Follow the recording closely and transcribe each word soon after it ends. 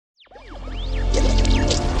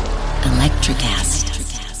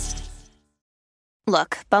Electrocast.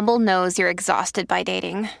 Look, Bumble knows you're exhausted by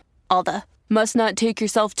dating. All the must not take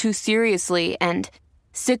yourself too seriously and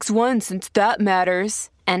 6'1" since that matters.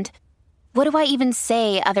 And what do I even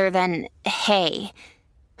say other than hey?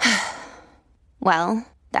 Well,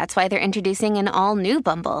 that's why they're introducing an all-new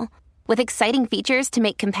Bumble with exciting features to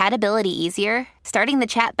make compatibility easier, starting the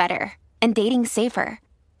chat better, and dating safer.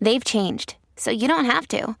 They've changed, so you don't have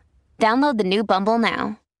to. Download the new Bumble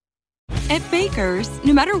now. At Baker's,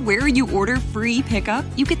 no matter where you order free pickup,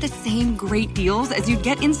 you get the same great deals as you'd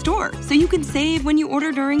get in-store. So you can save when you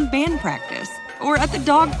order during band practice, or at the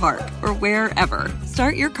dog park, or wherever.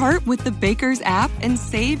 Start your cart with the Baker's app and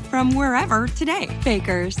save from wherever today.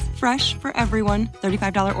 Baker's, fresh for everyone.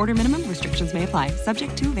 $35 order minimum. Restrictions may apply.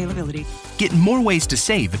 Subject to availability. Get more ways to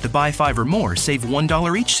save at the Buy 5 or More Save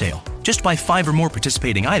 $1 each sale. Just buy 5 or more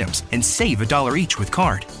participating items and save $1 each with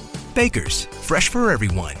card. Baker's, fresh for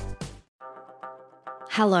everyone.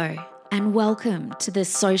 Hello, and welcome to the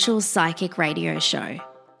Social Psychic Radio Show,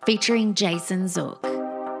 featuring Jason Zook.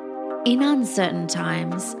 In uncertain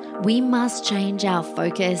times, we must change our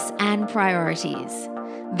focus and priorities.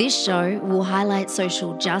 This show will highlight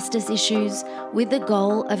social justice issues with the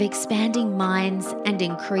goal of expanding minds and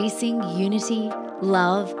increasing unity,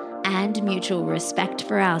 love, and mutual respect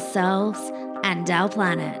for ourselves and our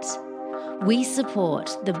planet. We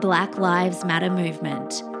support the Black Lives Matter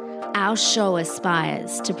movement. Our show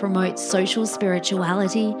aspires to promote social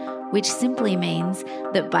spirituality, which simply means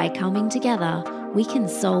that by coming together, we can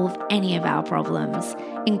solve any of our problems,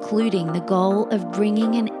 including the goal of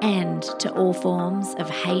bringing an end to all forms of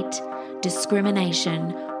hate,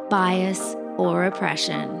 discrimination, bias, or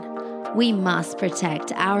oppression. We must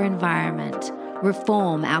protect our environment,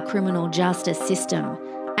 reform our criminal justice system,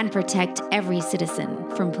 and protect every citizen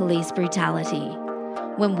from police brutality.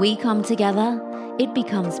 When we come together, it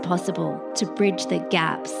becomes possible to bridge the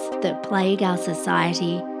gaps that plague our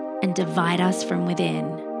society and divide us from within.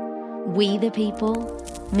 We the people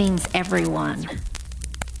means everyone.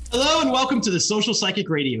 Hello and welcome to the Social Psychic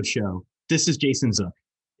Radio Show. This is Jason Zook.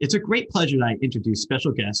 It's a great pleasure that I introduce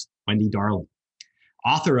special guest Wendy Darling,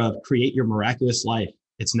 author of Create Your Miraculous Life,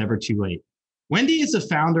 It's Never Too Late. Wendy is the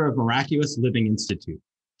founder of Miraculous Living Institute.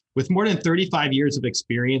 With more than 35 years of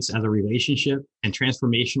experience as a relationship and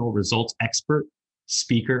transformational results expert,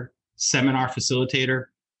 speaker, seminar facilitator,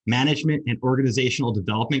 management and organizational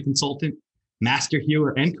development consultant, master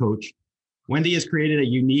healer, and coach, Wendy has created a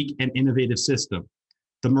unique and innovative system,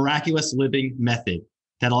 the Miraculous Living Method,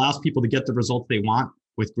 that allows people to get the results they want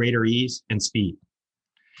with greater ease and speed.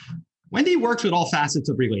 Wendy works with all facets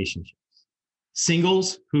of relationships.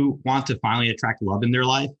 Singles who want to finally attract love in their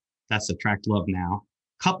life, that's Attract Love Now.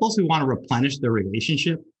 Couples who want to replenish their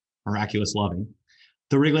relationship, Miraculous Loving.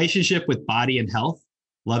 The relationship with body and health,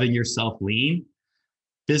 Loving Yourself Lean.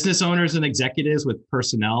 Business owners and executives with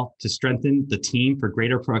personnel to strengthen the team for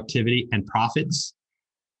greater productivity and profits.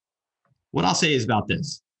 What I'll say is about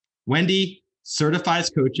this. Wendy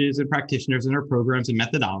certifies coaches and practitioners in her programs and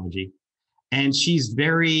methodology. And she's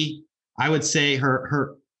very, I would say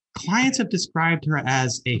her clients have described her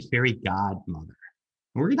as a fairy godmother.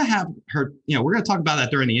 We're going to have her, we're going to talk about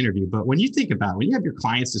that during the interview. But when you think about it, when you have your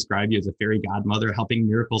clients describe you as a fairy godmother helping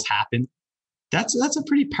miracles happen, that's a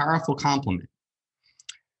pretty powerful compliment.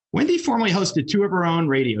 Wendy formerly hosted 2 of her own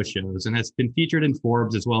radio shows and has been featured in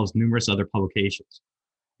Forbes as well as numerous other publications.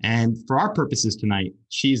 And for our purposes tonight,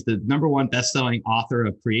 she's the #1 best-selling author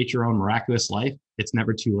of Create Your Own Miraculous Life, It's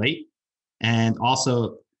Never Too Late, and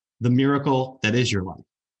also The Miracle That Is Your Life.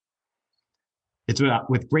 It's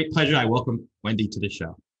with great pleasure I welcome Wendy to the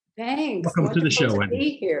show. Thanks. Welcome to the show, Wendy. Be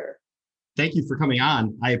here. Thank you for coming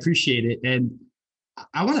on. I appreciate it. And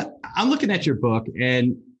I'm looking at your book,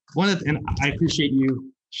 and I appreciate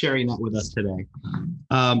you sharing that with us today.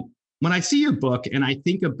 When I see your book and I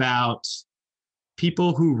think about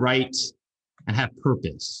people who write and have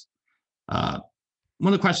purpose, one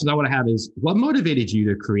of the questions I want to have is, what motivated you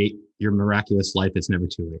to create your miraculous life? It's never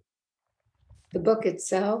too late. The book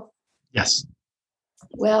itself? Yes.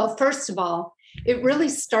 Well, first of all, it really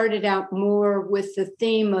started out more with the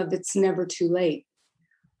theme of it's never too late.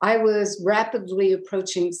 I was rapidly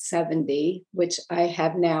approaching 70, which I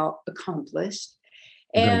have now accomplished.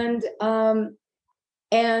 And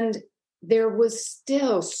there was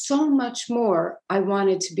still so much more I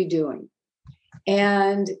wanted to be doing.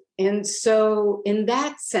 And so in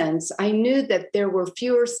that sense, I knew that there were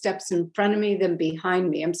fewer steps in front of me than behind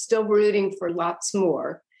me. I'm still rooting for lots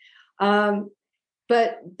more.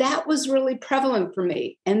 But that was really prevalent for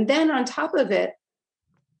me. And then on top of it,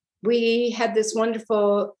 we had this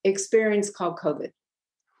wonderful experience called COVID.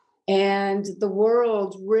 and the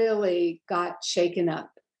world really got shaken up.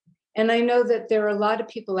 And I know that there are a lot of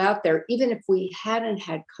people out there, even if we hadn't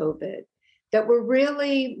had COVID, that were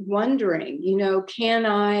really wondering, can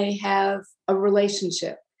I have a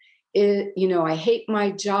relationship? I hate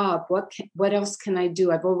my job. What else can I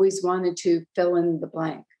do? I've always wanted to fill in the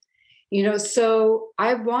blank. So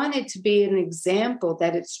I wanted to be an example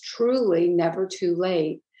that it's truly never too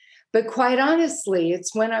late. But quite honestly,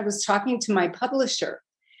 it's when I was talking to my publisher,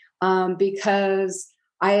 because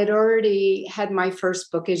I had already had my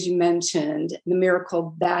first book, as you mentioned, The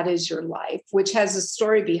Miracle That Is Your Life, which has a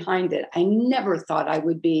story behind it. I never thought I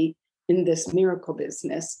would be in this miracle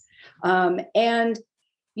business. And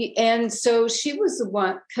so she was the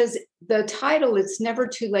one, because the title, It's Never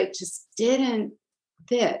Too Late, just didn't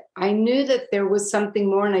fit. I knew that there was something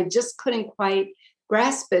more, and I just couldn't quite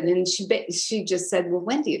grasp it. And she just said, well,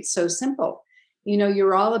 Wendy, it's so simple.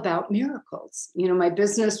 You're all about miracles. My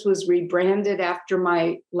business was rebranded after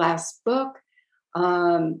my last book,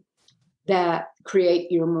 that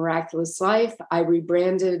Create Your Miraculous Life. I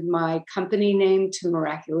rebranded my company name to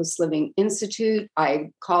Miraculous Living Institute. I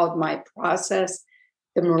called my process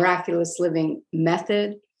the Miraculous Living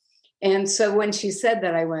Method. And so when she said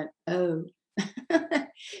that, I went, oh. That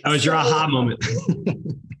was your aha moment.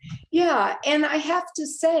 Yeah. And I have to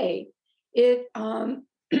say, it,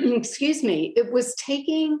 excuse me, it was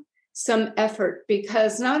taking some effort,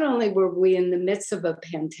 because not only were we in the midst of a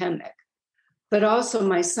pandemic, but also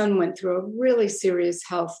my son went through a really serious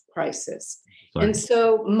health crisis. Sorry. And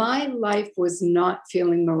so my life was not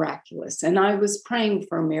feeling miraculous. And I was praying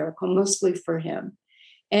for a miracle, mostly for him.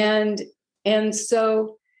 And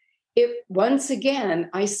so once again,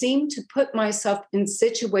 I seem to put myself in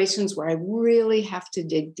situations where I really have to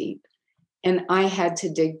dig deep. And I had to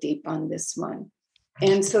dig deep on this one.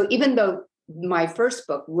 And so even though my first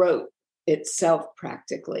book wrote itself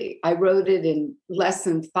practically, I wrote it in less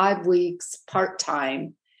than 5 weeks,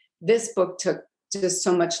 part-time. This book took just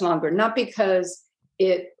so much longer, not because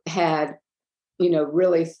it had,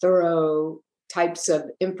 really thorough types of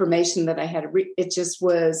information that I had to read. It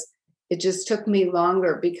just took me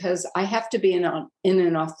longer, because I have to be in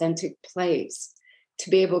an authentic place to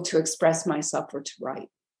be able to express myself or to write.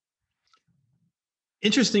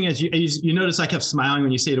 Interesting, as you notice, I kept smiling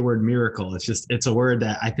when you say the word miracle. It's a word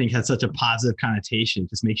that I think has such a positive connotation. It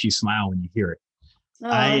just makes you smile when you hear it. Oh,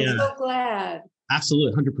 I'm so glad.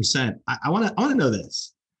 Absolutely, 100%. I want to know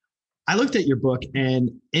this. I looked at your book, and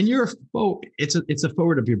in your it's a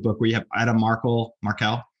forward of your book where you have Adam Markel,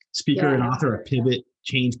 speaker and author of Pivot,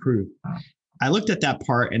 Change Proof. I looked at that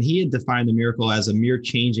part, and he had defined the miracle as a mere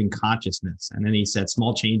change in consciousness. And then he said,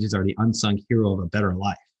 small changes are the unsung hero of a better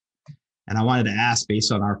life. And I wanted to ask,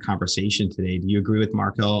 based on our conversation today, do you agree with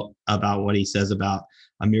Markel about what he says about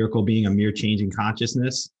a miracle being a mere change in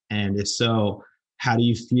consciousness? And if so, how do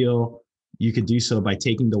you feel you could do so by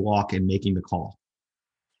taking the walk and making the call?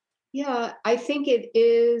 Yeah, I think it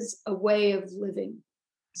is a way of living.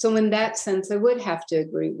 So in that sense, I would have to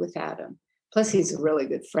agree with Adam. Plus, he's a really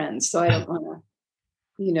good friend. So I don't want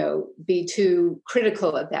to, be too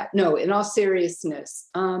critical of that. No, in all seriousness,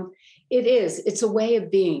 it's a way of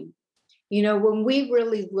being. When we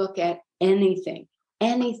really look at anything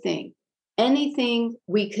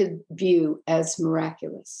we could view as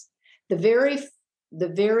miraculous, the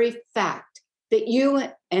very fact that you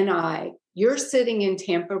and you're sitting in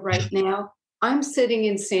Tampa right now, I'm sitting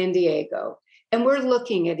in San Diego, and we're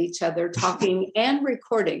looking at each other, talking and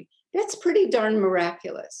recording. That's pretty darn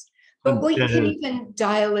miraculous. But we can even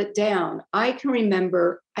dial it down. I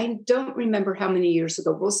don't remember how many years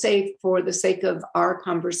ago, we'll say for the sake of our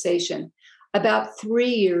conversation, about 3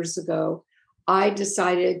 years ago, I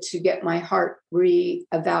decided to get my heart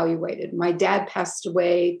reevaluated. My dad passed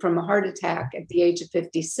away from a heart attack at the age of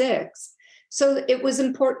 56. So it was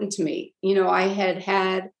important to me. I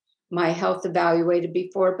had my health evaluated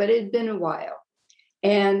before, but it had been a while.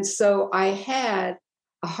 And so I had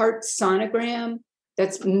a heart sonogram.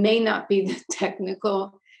 That may not be the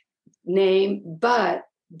technical name, but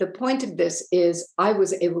the point of this is I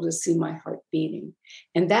was able to see my heart beating,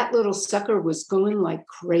 and that little sucker was going like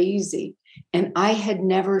crazy. And I had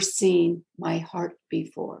never seen my heart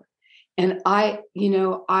before. And I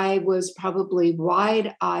was probably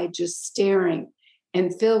wide-eyed, just staring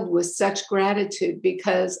and filled with such gratitude,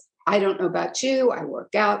 because I don't know about you, I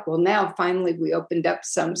work out. Well, now finally we opened up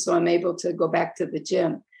some, so I'm able to go back to the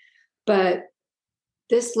gym. But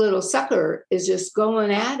this little sucker is just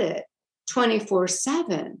going at it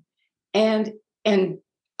 24/7. And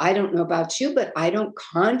I don't know about you, but I don't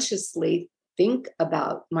consciously think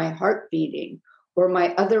about my heart beating or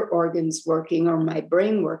my other organs working or my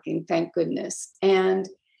brain working, thank goodness. And,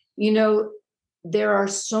 You know, there are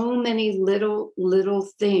so many little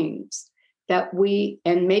things that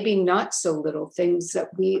and maybe not so little things that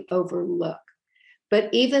we overlook. But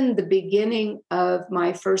even the beginning of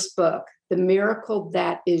my first book, The Miracle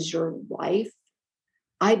That Is Your Life,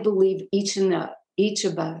 I believe each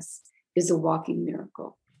of us is a walking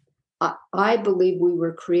miracle. I believe we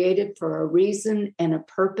were created for a reason and a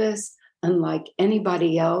purpose, unlike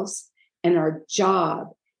anybody else. And our job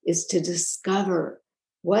is to discover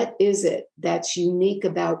what is it that's unique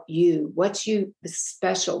about you, what's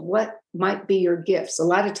special, what might be your gifts. A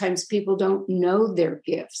lot of times people don't know their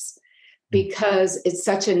gifts because it's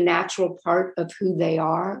such a natural part of who they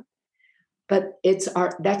are. But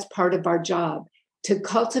that's part of our job, to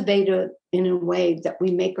cultivate it in a way that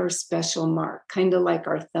we make our special mark, kind of like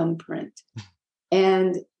our thumbprint,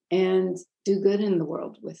 and do good in the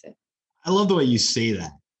world with it. I love the way you say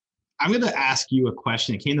that. I'm going to ask you a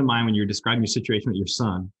question. It came to mind when you were describing your situation with your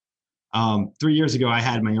son. 3 years ago, I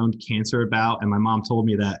had my own cancer bout, and my mom told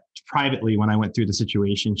me that privately when I went through the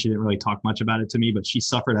situation. She didn't really talk much about it to me, but she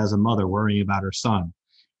suffered as a mother worrying about her son.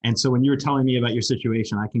 And so when you were telling me about your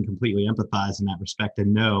situation, I can completely empathize in that respect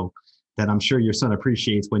and know that I'm sure your son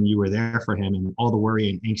appreciates when you were there for him and all the worry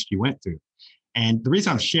and angst you went through. And the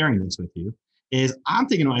reason I'm sharing this with you is I'm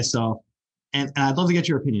thinking to myself, and I'd love to get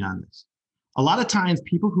your opinion on this. A lot of times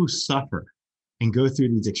people who suffer and go through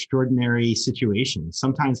these extraordinary situations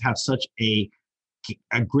sometimes have such a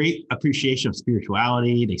great appreciation of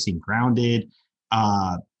spirituality. They seem grounded.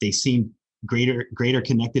 They seem greater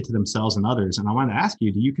connected to themselves and others. And I want to ask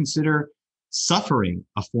you, do you consider suffering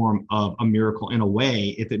a form of a miracle in a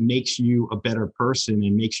way if it makes you a better person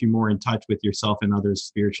and makes you more in touch with yourself and others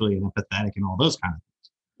spiritually and empathetic and all those kind of things?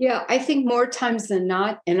 Yeah, I think more times than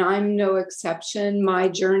not, and I'm no exception, my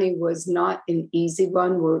journey was not an easy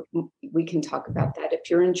one. We can talk about that if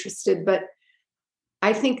you're interested, but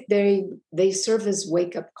I think they serve as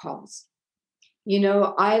wake-up calls. You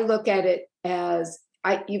know, I look at it as,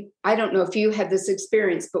 I don't know if you had this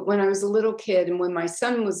experience, but when I was a little kid and when my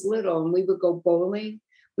son was little and we would go bowling,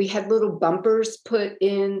 we had little bumpers put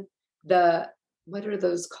in what are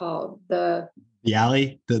those called? The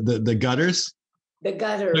alley, the gutters? The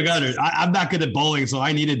gutters. The gutters. I'm not good at bowling, so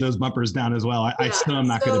I needed those bumpers down as well. I still am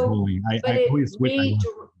not good at bowling. I always wish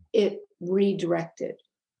it redirected.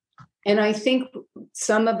 And I think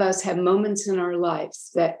some of us have moments in our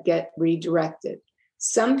lives that get redirected.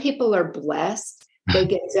 Some people are blessed. They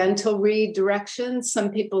get gentle redirection.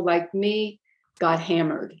 Some people like me got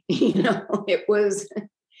hammered. You know, it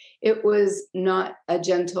was not a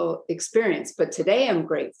gentle experience, but today I'm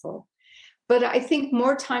grateful. But I think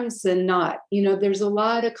more times than not, you know, there's a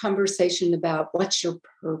lot of conversation about what's your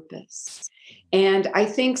purpose. And I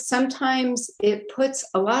think sometimes it puts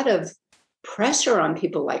a lot of pressure on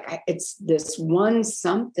people, like it's this one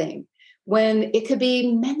something, when it could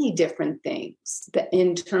be many different things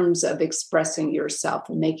in terms of expressing yourself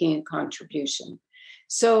and making a contribution.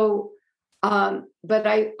 So, but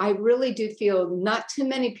I really do feel not too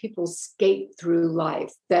many people skate through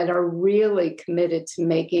life that are really committed to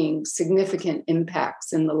making significant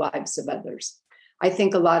impacts in the lives of others. I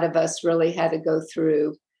think a lot of us really had to go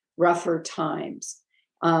through rougher times.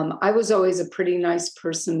 I was always a pretty nice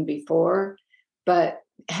person before, but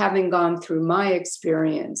having gone through my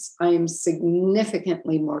experience, I am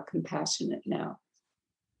significantly more compassionate now.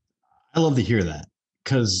 I love to hear that,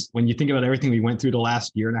 because when you think about everything we went through the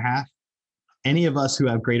last year and a half, any of us who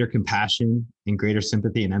have greater compassion and greater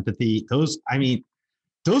sympathy and empathy, those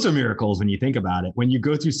are miracles when you think about it. When you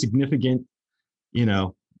go through significant,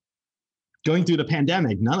 going through the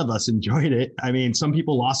pandemic, none of us enjoyed it. I mean, some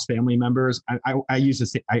people lost family members. I used to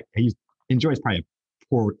say, enjoy is probably a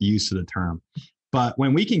poor use of the term. But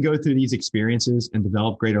when we can go through these experiences and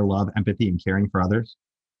develop greater love, empathy, and caring for others,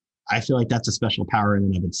 I feel like that's a special power in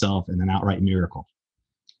and of itself and an outright miracle.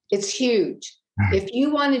 It's huge. If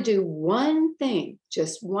you want to do one thing,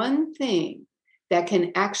 just one thing that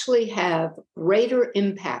can actually have greater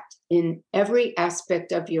impact in every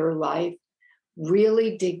aspect of your life,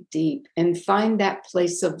 really dig deep and find that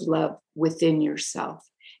place of love within yourself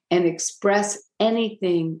and express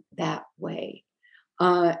anything that way.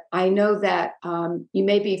 I know that you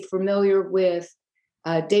may be familiar with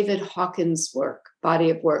David Hawkins' work, body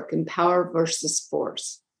of work, and Power versus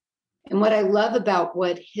Force. And what I love about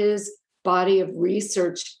what his body of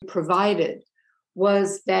research provided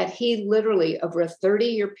was that he literally, over a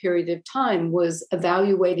 30-year period of time, was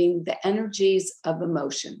evaluating the energies of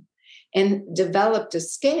emotion and developed a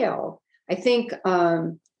scale. I think,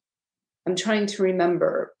 I'm trying to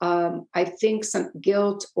remember, I think some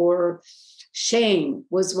guilt or shame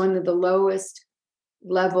was one of the lowest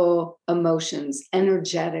level emotions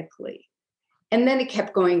energetically. And then it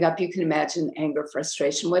kept going up. You can imagine anger,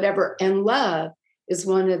 frustration, whatever. And love is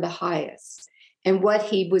one of the highest. And what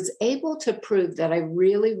he was able to prove that I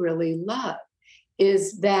really, really love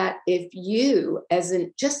is that if you,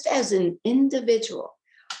 just as an individual,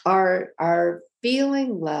 are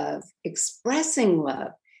feeling love, expressing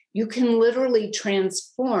love, you can literally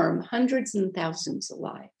transform hundreds and thousands of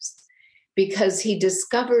lives, because he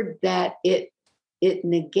discovered that it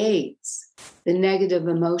negates the negative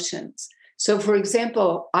emotions. So, for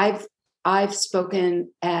example, I've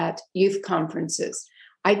spoken at youth conferences.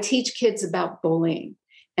 I teach kids about bullying,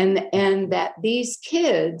 and that these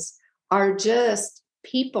kids are just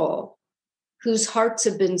people whose hearts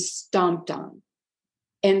have been stomped on.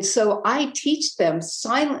 And so I teach them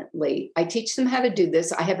silently. I teach them how to do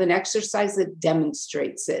this. I have an exercise that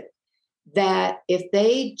demonstrates it, that if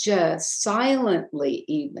they just silently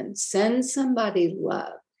even send somebody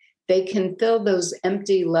love, they can fill those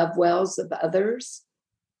empty love wells of others,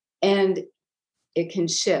 and it can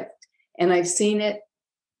shift. And I've seen it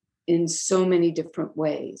in so many different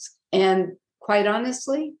ways. And quite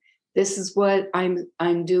honestly, this is what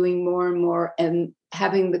I'm doing more and more, and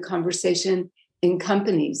having the conversation in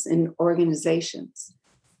companies and organizations.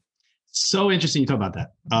 So interesting you talk about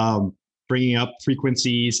that. Bringing up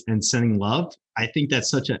frequencies and sending love. I think that's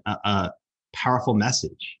such a powerful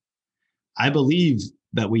message. I believe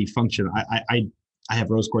that we function. I have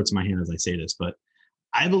rose quartz in my hand as I say this, but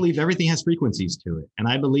I believe everything has frequencies to it. And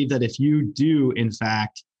I believe that if you do, in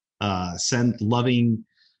fact, send loving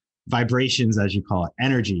vibrations, as you call it,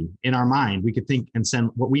 energy in our mind, we could think and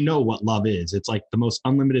send what we know what love is. It's like the most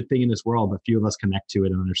unlimited thing in this world, but few of us connect to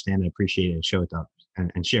it and understand it, appreciate it, and show it to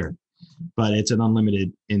others and share it. But it's an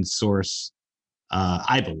unlimited in source,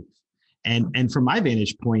 I believe. And from my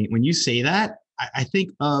vantage point, when you say that, I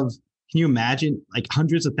think of, can you imagine like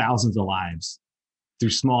hundreds of thousands of lives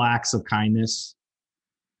through small acts of kindness,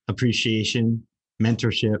 appreciation,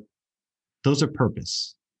 mentorship? Those are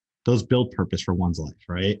purpose. Those build purpose for one's life,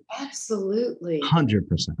 right? Absolutely. 100%.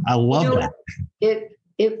 I love that.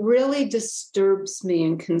 It really disturbs me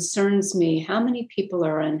and concerns me how many people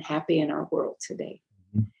are unhappy in our world today.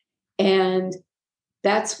 Mm-hmm. And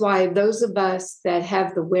that's why those of us that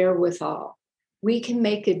have the wherewithal, we can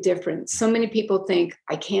make a difference. So many people think,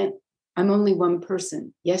 I'm only one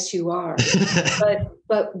person. Yes, you are.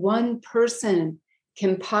 but one person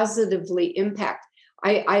can positively impact.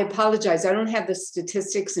 I apologize. I don't have the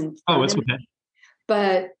statistics in front of me. Okay.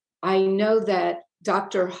 But I know that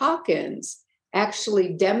Dr. Hawkins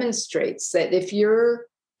actually demonstrates that if you're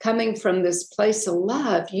coming from this place of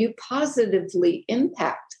love, you positively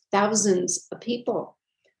impact thousands of people.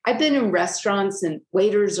 I've been in restaurants and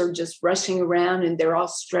waiters are just rushing around and they're all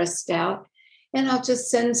stressed out. And I'll just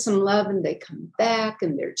send some love and they come back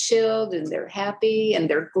and they're chilled and they're happy and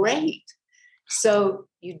they're great. So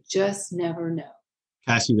you just never know.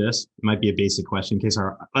 Can I ask you this? It might be a basic question in case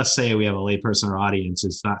let's say we have a layperson in our audience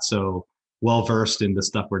who's not so well-versed in the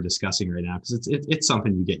stuff we're discussing right now, because it's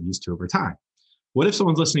something you get used to over time. What if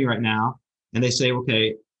someone's listening right now and they say,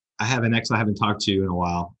 okay, I have an ex I haven't talked to in a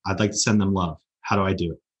while. I'd like to send them love. How do I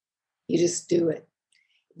do it? You just do it.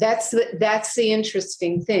 That's the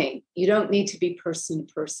interesting thing. You don't need to be person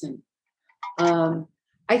to person.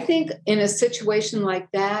 I think in a situation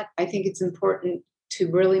like that, I think it's important to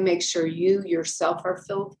really make sure you yourself are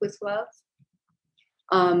filled with love.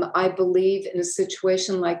 I believe in a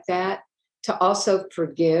situation like that to also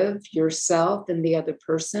forgive yourself and the other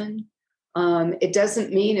person. It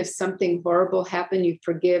doesn't mean if something horrible happened, you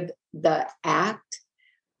forgive the act,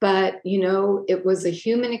 but it was a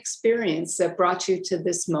human experience that brought you to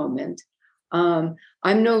this moment. I'm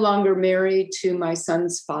no longer married to my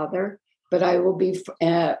son's father, but I will be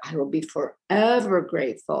forever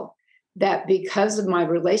grateful that because of my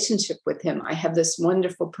relationship with him, I have this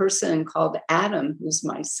wonderful person called Adam, who's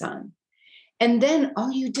my son. And then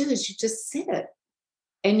all you do is you just sit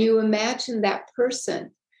and you imagine that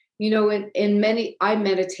person. I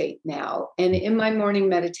meditate now, and in my morning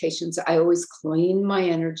meditations, I always clean my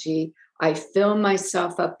energy. I fill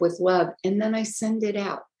myself up with love, and then I send it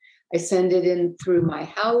out. I send it in through my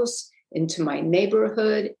house, into my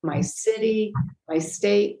neighborhood, my city, my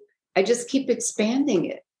state. I just keep expanding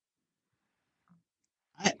it.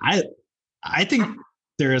 I think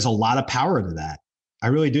there is a lot of power to that. I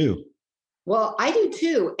really do. Well, I do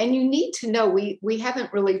too. And you need to know, we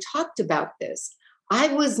haven't really talked about this. I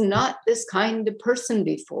was not this kind of person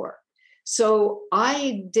before. So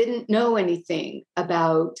I didn't know anything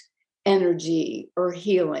about energy or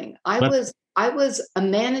healing. I was a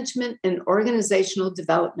management and organizational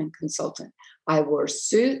development consultant. I wore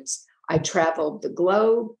suits. I traveled the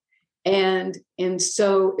globe. And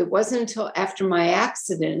so it wasn't until after my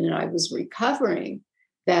accident and I was recovering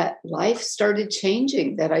that life started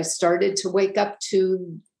changing, that I started to wake up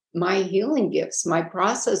to my healing gifts, my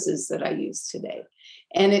processes that I use today.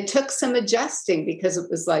 And it took some adjusting because it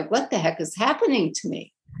was like, what the heck is happening to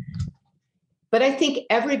me? But I think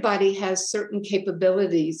everybody has certain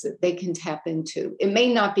capabilities that they can tap into. It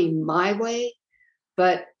may not be my way,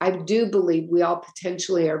 but I do believe we all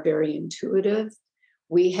potentially are very intuitive.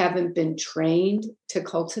 We haven't been trained to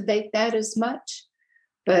cultivate that as much,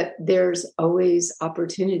 but there's always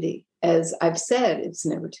opportunity. As I've said, it's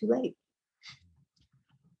never too late.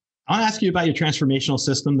 I want to ask you about your transformational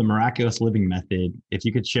system, the Miraculous Living Method. If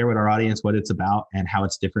you could share with our audience what it's about and how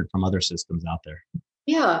it's different from other systems out there.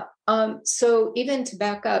 Yeah. So even to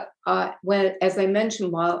back up, as I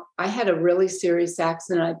mentioned, while I had a really serious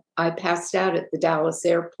accident, I passed out at the Dallas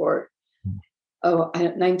airport.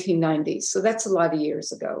 1990. So that's a lot of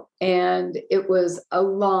years ago. And it was a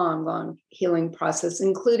long, long healing process,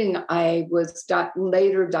 including I was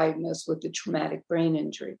later diagnosed with a traumatic brain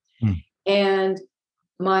injury. And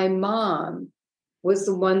my mom was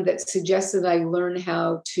the one that suggested I learn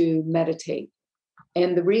how to meditate.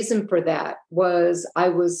 And the reason for that was I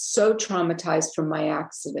was so traumatized from my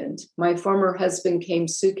accident. My former husband came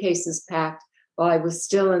suitcases packed while I was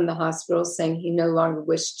still in the hospital, saying he no longer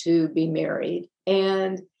wished to be married.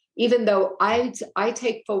 And even though I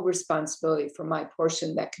take full responsibility for my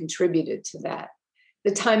portion that contributed to that,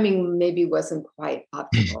 the timing maybe wasn't quite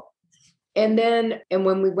optimal. And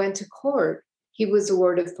when we went to court, he was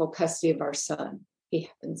awarded full custody of our son. He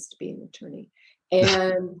happens to be an attorney.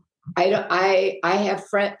 And I have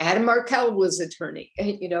Adam Markell was attorney.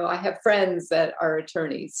 You know, I have friends that are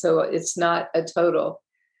attorneys, so it's not a total.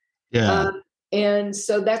 Yeah. And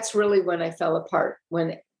so that's really when I fell apart,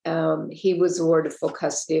 when he was awarded full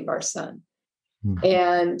custody of our son.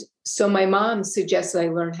 And so my mom suggested I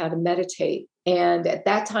learn how to meditate. And at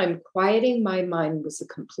that time, quieting my mind was a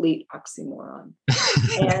complete oxymoron.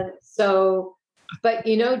 And so, but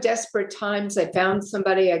desperate times, I found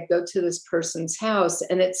somebody, I'd go to this person's house.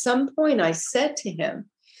 And at some point I said to him,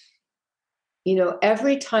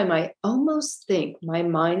 every time I almost think my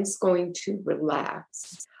mind's going to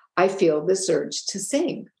relax, I feel this urge to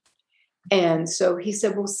sing. And so he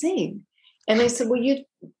said, well, sing. And I said, well,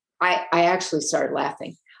 I actually started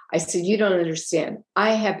laughing. I said, you don't understand.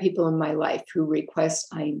 I have people in my life who request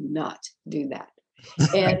I not do that.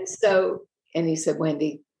 And he said,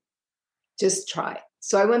 Wendy, just try.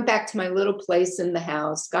 So I went back to my little place in the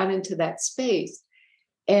house, got into that space,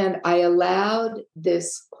 and I allowed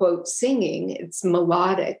this quote singing, it's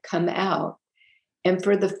melodic, come out. And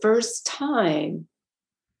for the first time,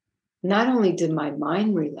 not only did my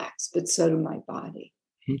mind relax, but so did my body.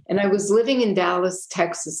 And I was living in Dallas,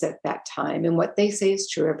 Texas at that time. And what they say is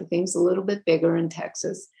true. Everything's a little bit bigger in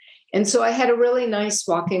Texas. And so I had a really nice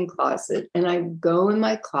walk-in closet. And I go in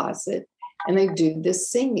my closet and I do this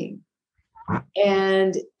singing.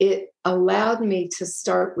 And it allowed me to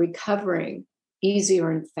start recovering easier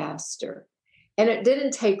and faster. And it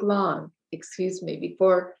didn't take long,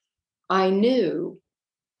 before I knew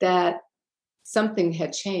that something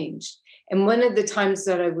had changed. And one of the times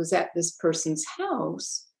that I was at this person's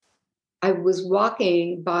house, I was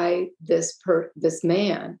walking by this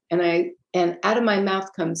man, and out of my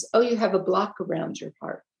mouth comes, "Oh, you have a block around your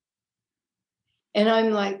heart." And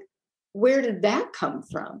I'm like, where did that come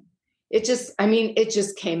from? It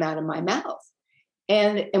just came out of my mouth.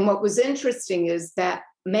 And what was interesting is that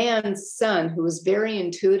man's son, who was very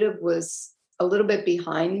intuitive, was a little bit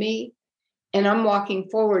behind me. And I'm walking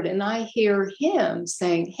forward and I hear him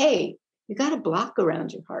saying, "Hey, you got a block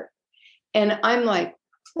around your heart." And I'm like,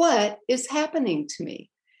 what is happening to me?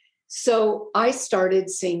 So I started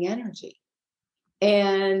seeing energy.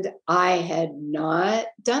 And I had not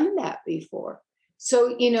done that before.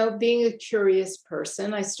 So, being a curious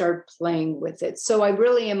person, I started playing with it. So I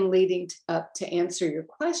really am leading up to answer your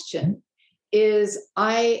question, is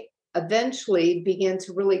I eventually began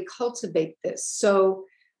to really cultivate this. So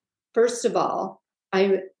first of all,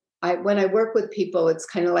 I when I work with people, it's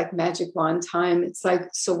kind of like magic wand time. It's like,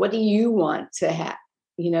 so what do you want to have?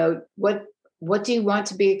 What do you want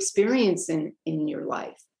to be experiencing in your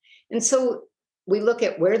life? And so we look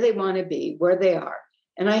at where they want to be, where they are,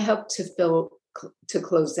 and I help to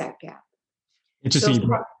close that gap. Interesting.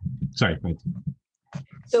 Sorry.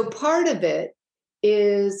 So part of it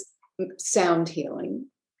is sound healing.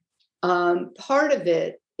 Part of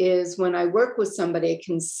it is when I work with somebody, I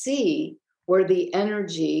can see where the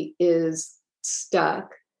energy is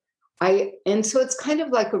stuck. And so it's kind of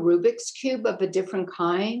like a Rubik's Cube of a different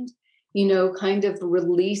kind. kind of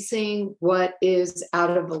releasing what is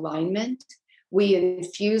out of alignment. We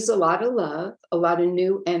infuse a lot of love, a lot of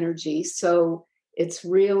new energy. So it's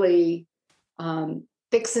really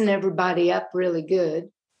fixing everybody up really good.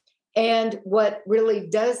 And what really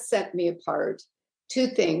does set me apart, two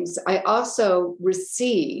things. I also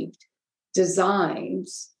received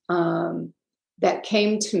designs that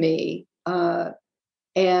came to me,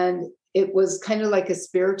 and it was kind of like a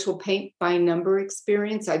spiritual paint by number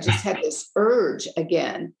experience. I just had this urge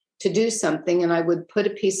again to do something, and I would put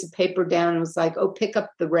a piece of paper down and was like, oh, pick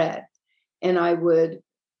up the red. And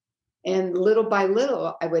and little by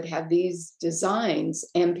little, I would have these designs,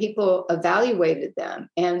 and people evaluated them.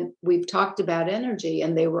 And we've talked about energy,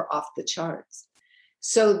 and they were off the charts.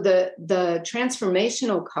 So the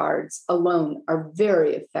transformational cards alone are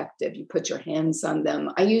very effective. You put your hands on them.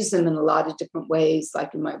 I use them in a lot of different ways,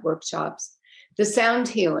 like in my workshops. The sound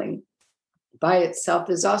healing by itself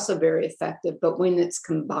is also very effective, but when it's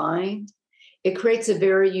combined, it creates a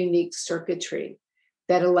very unique circuitry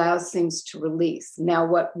that allows things to release. Now,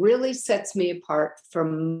 what really sets me apart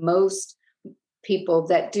from most people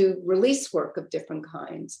that do release work of different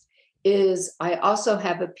kinds is I also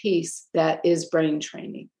have a piece that is brain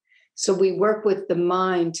training. So we work with the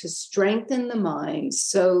mind to strengthen the mind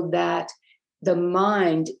so that the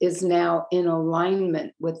mind is now in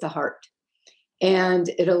alignment with the heart. And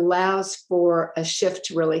it allows for a shift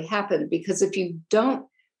to really happen, because if you don't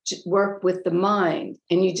work with the mind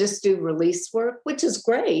and you just do release work, which is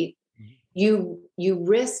great, you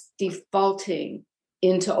risk defaulting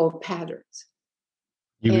into old patterns.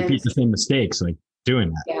 You repeat the same mistakes, like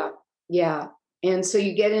doing that. Yeah. And so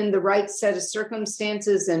you get in the right set of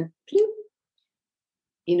circumstances and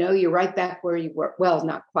you're right back where you were. Well,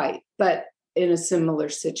 not quite, but in a similar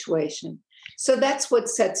situation. So that's what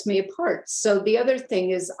sets me apart. So the other thing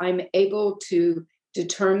is I'm able to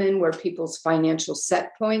determine where people's financial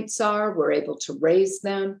set points are. We're able to raise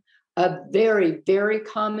them. A very, very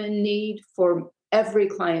common need for every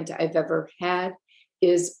client I've ever had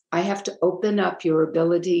is I have to open up your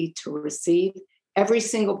ability to receive. Every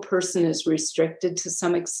single person is restricted to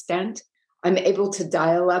some extent. I'm able to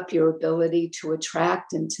dial up your ability to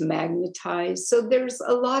attract and to magnetize. So there's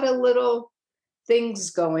a lot of little things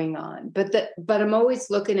going on, but I'm always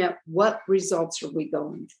looking at what results are we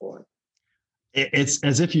going for. It's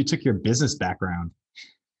as if you took your business background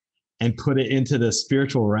and put it into the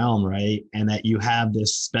spiritual realm, right? And that you have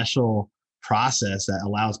this special process that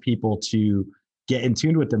allows people to get in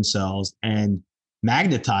tune with themselves and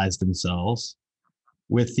magnetize themselves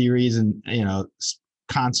with theories and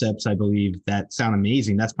concepts, I believe, that sound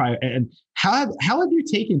amazing. That's probably. And how have you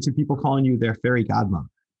taken to people calling you their fairy godmother?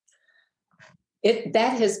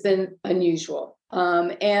 That has been unusual.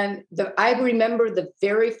 And I remember the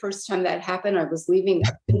very first time that happened, I was leaving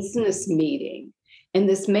a business meeting, and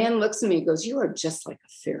this man looks at me and goes, "You are just like a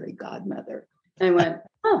fairy godmother." And I went,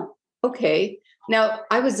 "Oh, okay." Now,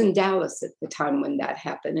 I was in Dallas at the time when that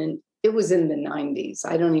happened, and it was in the 90s.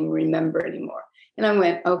 I don't even remember anymore. And I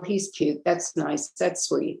went, "Oh, he's cute. That's nice. That's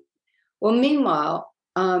sweet." Well, meanwhile,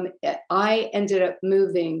 I ended up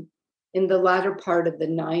moving in the latter part of the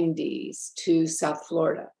 90s to South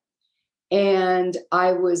Florida. And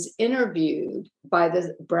I was interviewed by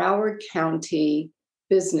the Broward County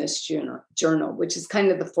Business Journal, which is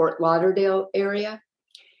kind of the Fort Lauderdale area.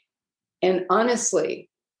 And honestly,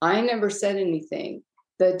 I never said anything.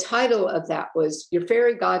 The title of that was "Your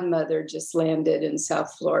Fairy Godmother Just Landed in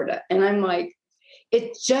South Florida." And I'm like,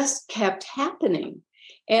 it just kept happening.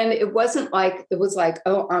 And it was like,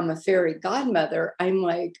 "Oh, I'm a fairy godmother." I'm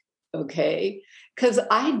like, okay, because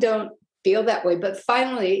I don't feel that way. But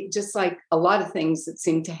finally, just like a lot of things that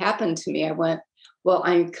seemed to happen to me, I went, well,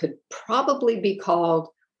 I could probably be called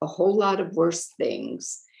a whole lot of worse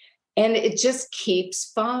things. And it just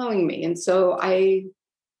keeps following me. And so I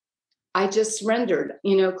just surrendered.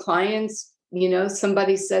 Clients,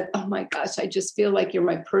 somebody said, "Oh my gosh, I just feel like you're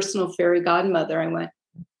my personal fairy godmother." I went,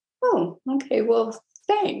 "Oh, okay, well,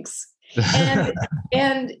 thanks."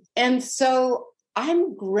 And so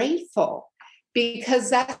I'm grateful, because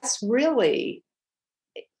that's really,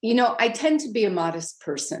 I tend to be a modest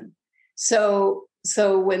person. So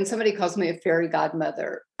when somebody calls me a fairy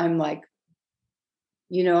godmother, I'm like,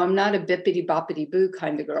 I'm not a bippity boppity boo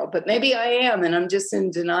kind of girl, but maybe I am, and I'm just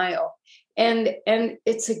in denial. And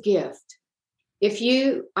it's a gift.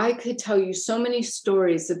 I could tell you so many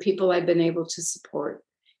stories of people I've been able to support,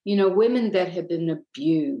 women that have been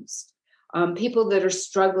abused, people that are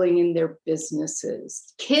struggling in their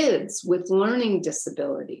businesses, kids with learning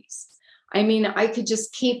disabilities. I mean, I could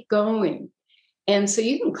just keep going. And so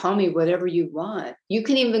you can call me whatever you want. You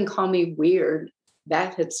can even call me weird.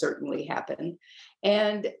 that had certainly happened.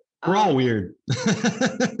 And we're all weird.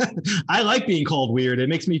 I like being called weird. It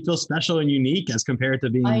makes me feel special and unique as compared to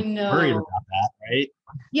being worried about that, right?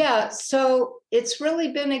 Yeah. So it's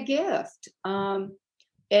really been a gift. And,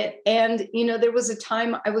 there was a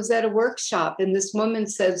time I was at a workshop and this woman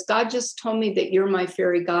says, God just told me that you're my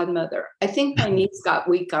fairy godmother. I think my knees got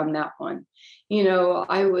weak on that one.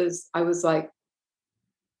 I was like,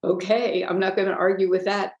 okay, I'm not going to argue with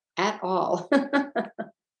that at all.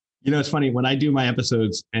 It's funny when I do my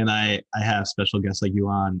episodes and I have special guests like you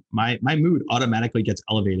on, my mood automatically gets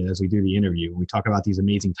elevated as we do the interview. We talk about these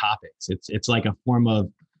amazing topics. It's like a form of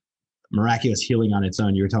miraculous healing on its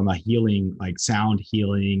own. You were talking about healing, like sound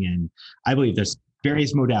healing. And I believe there's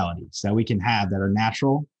various modalities that we can have that are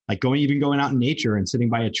natural, like going out in nature and sitting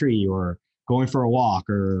by a tree or going for a walk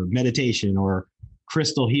or meditation or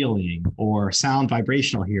crystal healing or sound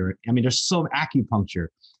vibrational healing. I mean, there's so acupuncture.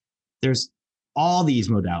 There's all these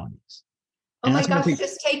modalities. Oh my gosh,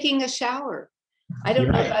 just taking a shower. I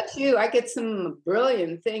don't know about you. I get some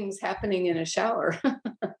brilliant things happening in a shower.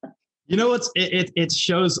 It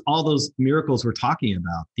shows all those miracles we're talking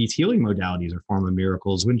about. These healing modalities are a form of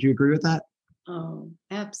miracles. Wouldn't you agree with that? Oh,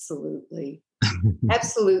 absolutely.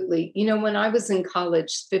 Absolutely. When I was in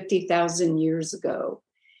college 50,000 years ago,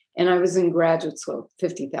 and I was in graduate school,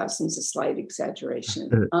 50,000 is a slight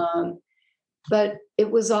exaggeration. But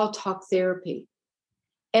it was all talk therapy.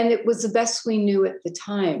 And it was the best we knew at the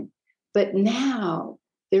time. But now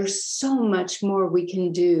there's so much more we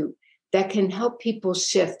can do that can help people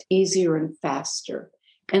shift easier and faster.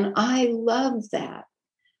 And I love that.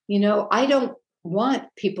 I don't want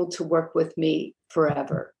people to work with me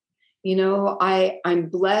forever. I'm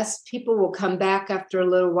blessed. People will come back after a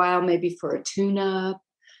little while, maybe for a tune-up.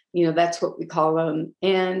 That's what we call them.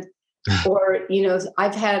 Or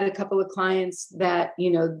I've had a couple of clients that,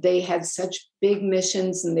 they had such big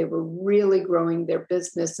missions and they were really growing their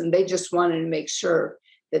business and they just wanted to make sure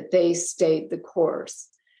that they stayed the course.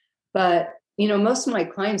 But, most of my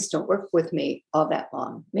clients don't work with me all that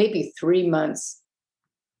long. Maybe 3 months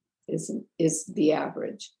is the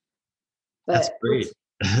average. But that's great.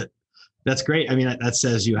 That's great. I mean, that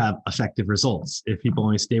says you have effective results. If people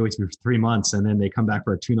only stay with you for 3 months and then they come back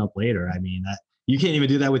for a tune-up later, I mean, you can't even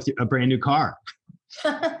do that with a brand new car.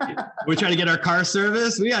 We try to get our car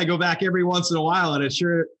service. We got to go back every once in a while, and it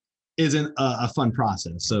sure isn't a fun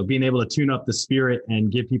process. So being able to tune up the spirit and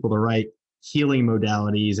give people the right healing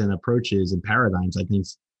modalities and approaches and paradigms, I think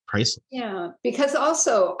is priceless. Yeah, because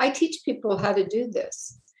also I teach people how to do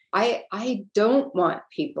this. I don't want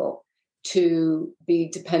people to be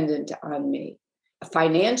dependent on me.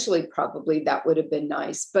 Financially, probably that would have been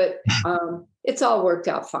nice, but it's all worked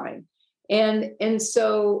out fine. And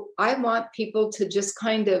so I want people to just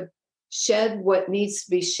kind of shed what needs to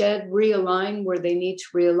be shed, realign where they need to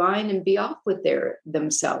realign, and be off with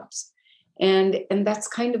themselves. And that's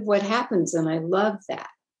kind of what happens. And I love that.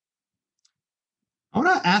 I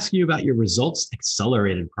want to ask you about your results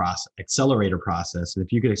accelerator process. And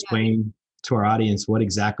if you could explain to our audience what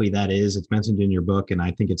exactly that is. It's mentioned in your book, and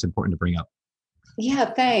I think it's important to bring up. Yeah,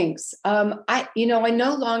 thanks. I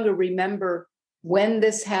no longer remember when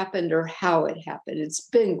this happened or how it happened. It's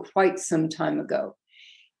been quite some time ago.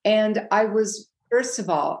 And first of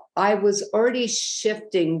all, I was already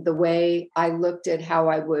shifting the way I looked at how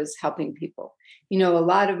I was helping people. A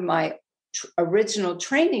lot of my original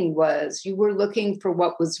training was you were looking for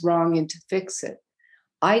what was wrong and to fix it.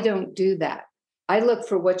 I don't do that. I look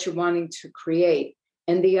for what you're wanting to create,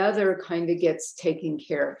 and the other kind of gets taken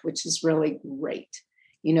care of, which is really great.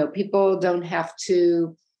 People don't have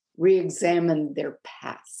to re-examine their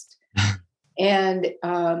past. And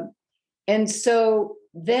so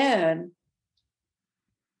then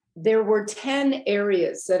there were 10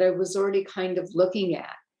 areas that I was already kind of looking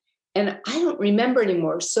at, and I don't remember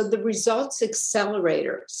anymore. So the results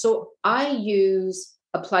accelerator. So I use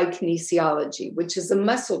applied kinesiology, which is a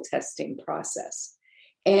muscle testing process.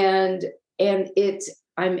 And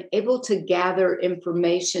I'm able to gather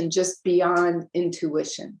information just beyond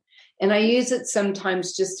intuition. And I use it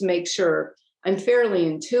sometimes just to make sure I'm fairly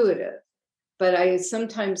intuitive, but I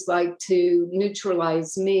sometimes like to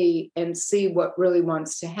neutralize me and see what really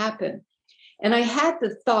wants to happen. And I had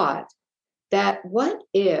the thought that what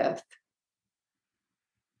if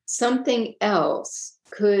something else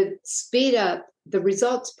could speed up the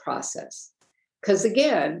results process? Because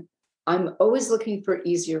again, I'm always looking for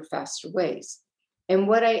easier, faster ways. And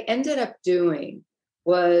what I ended up doing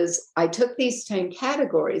was I took these 10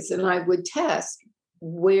 categories and I would test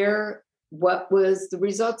what was the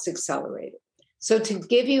results accelerated. So to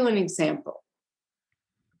give you an example,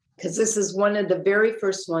 because this is one of the very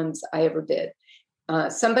first ones I ever did,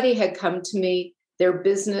 somebody had come to me. Their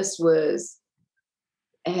business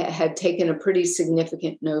had taken a pretty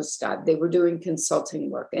significant nosedive. They were doing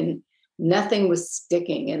consulting work and nothing was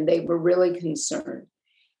sticking, and they were really concerned.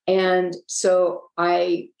 And so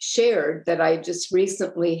I shared that I just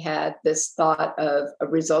recently had this thought of a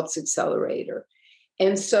results accelerator.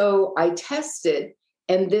 And so I tested,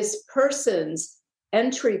 and this person's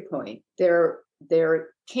entry point, their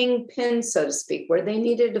kingpin, so to speak, where they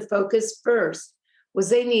needed to focus first, was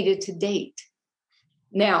they needed to date.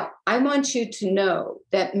 Now, I want you to know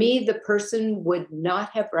that me, the person, would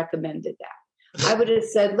not have recommended that. I would have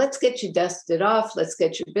said, let's get you dusted off. Let's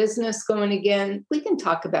get your business going again. We can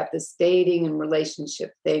talk about this dating and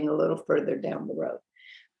relationship thing a little further down the road.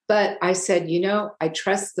 But I said, I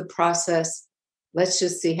trust the process. Let's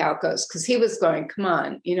just see how it goes. Because he was going, come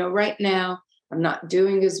on, right now I'm not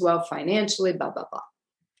doing as well financially, blah, blah, blah.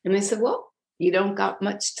 And I said, well, you don't got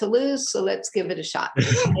much to lose, so let's give it a shot.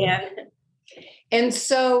 And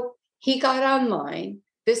so he got online.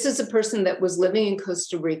 This is a person that was living in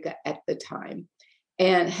Costa Rica at the time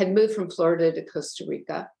and had moved from Florida to Costa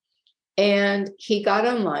Rica. And he got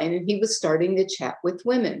online and he was starting to chat with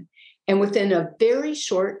women. And within a very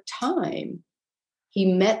short time,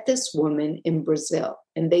 he met this woman in Brazil,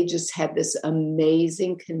 and they just had this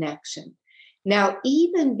amazing connection. Now,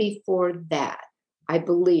 even before that, I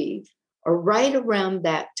believe, or right around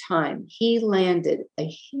that time, he landed a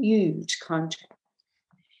huge contract.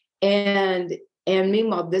 And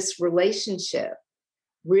meanwhile, this relationship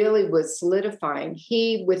really was solidifying.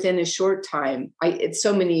 He, within a short time, it's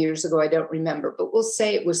so many years ago, I don't remember, but we'll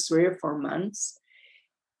say it was 3 or 4 months,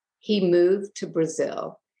 he moved to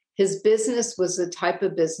Brazil. His business was the type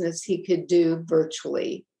of business he could do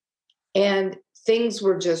virtually. And things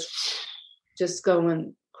were just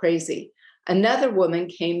going crazy. Another woman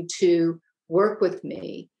came to work with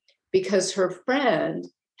me because her friend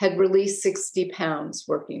had released 60 pounds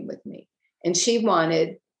working with me. And she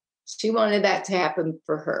wanted that to happen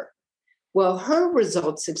for her. Well, her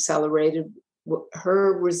results accelerator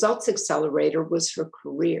was her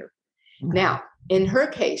career. Mm-hmm. Now, in her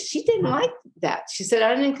case, she didn't like that. She said,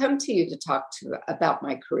 I didn't come to you to talk about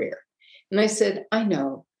my career. And I said, I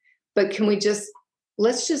know, but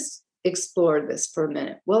let's just explore this for a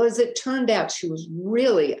minute. Well, as it turned out, she was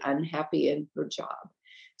really unhappy in her job.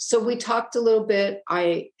 So we talked a little bit.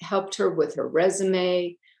 I helped her with her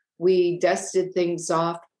resume. We dusted things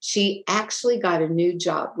off. She actually got a new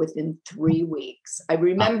job within 3 weeks. I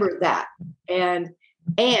remember that. And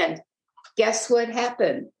guess what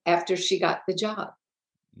happened after she got the job?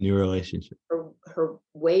 New relationship. Her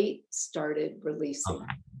weight started releasing. Oh,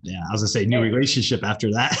 yeah, I was gonna say new relationship after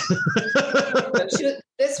that.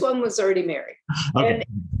 This one was already married. Okay.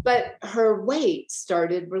 But her weight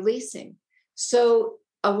started releasing. So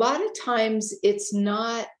a lot of times it's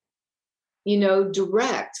not,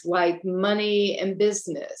 direct like money and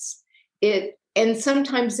business. And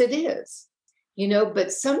sometimes it is,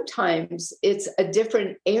 but sometimes it's a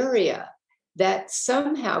different area that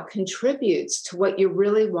somehow contributes to what you're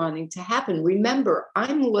really wanting to happen. Remember,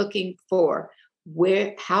 I'm looking for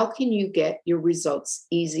how can you get your results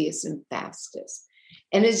easiest and fastest?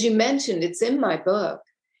 And as you mentioned, it's in my book.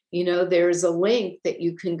 There's a link that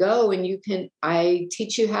you can go and I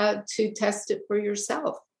teach you how to test it for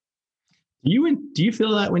yourself. Do you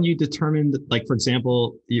feel that when you determine that, like, for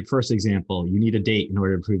example, your first example, you need a date in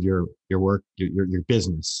order to improve your work, your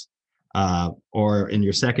business, or in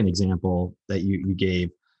your second example that you gave,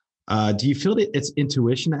 do you feel that it's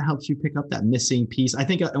intuition that helps you pick up that missing piece? I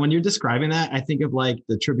think when you're describing that, I think of like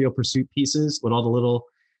the Trivial Pursuit pieces with all the little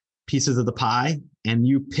pieces of the pie, and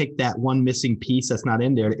you pick that one missing piece that's not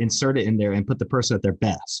in there, insert it in there, and put the person at their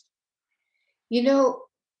best.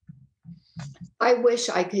 I wish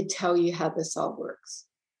I could tell you how this all works.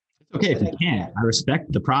 Okay, if you can't. I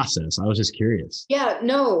respect the process. I was just curious. Yeah,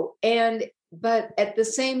 no. But at the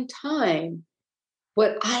same time,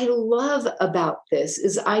 what I love about this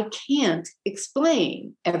is I can't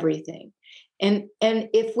explain everything. And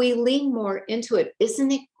if we lean more into it,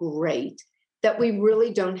 isn't it great that we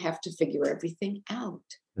really don't have to figure everything out?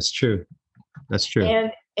 That's true.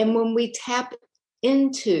 And when we tap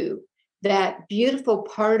into that beautiful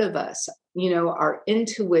part of us, our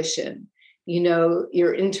intuition,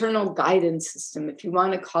 your internal guidance system, if you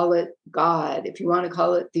want to call it God, if you want to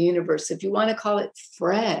call it the universe, if you want to call it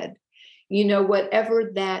Fred,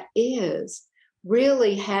 whatever that is,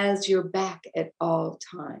 really has your back at all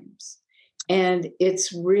times. And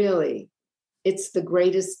it's the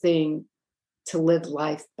greatest thing to live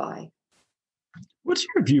life by. What's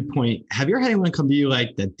your viewpoint? Have you ever had anyone come to you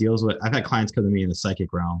that deals with, I've had clients come to me in the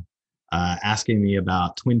psychic realm asking me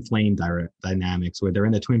about twin flame dynamics, where they're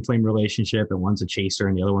in a twin flame relationship and one's a chaser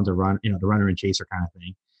and the other one's a the runner and chaser kind of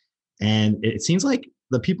thing. And it seems like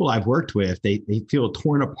the people I've worked with, they feel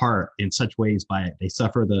torn apart in such ways by it. They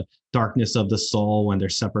suffer the darkness of the soul when they're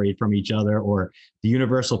separated from each other, or the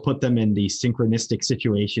universe will put them in these synchronistic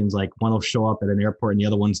situations. Like one will show up at an airport and the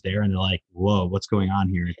other one's there and they're like, whoa, what's going on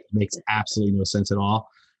here? It makes absolutely no sense at all.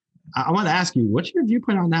 I want to ask you, what's your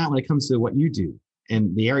viewpoint on that when it comes to what you do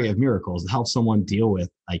in the area of miracles to help someone deal with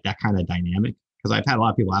like that kind of dynamic? Because I've had a lot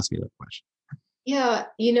of people ask me that question. Yeah,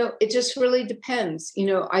 it just really depends.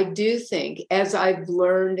 I do think, as I've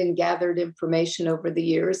learned and gathered information over the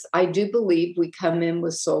years, I do believe we come in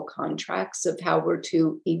with soul contracts of how we're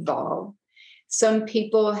to evolve. Some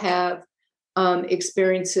people have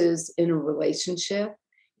experiences in a relationship.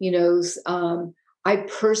 I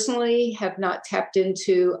personally have not tapped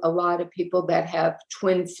into a lot of people that have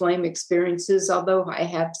twin flame experiences, although I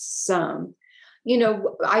have some.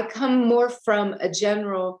 I come more from a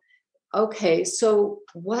general, okay, so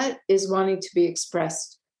what is wanting to be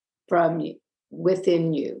expressed from you,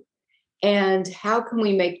 within you? And how can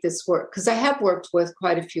we make this work? Because I have worked with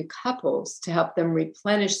quite a few couples to help them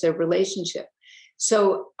replenish their relationship.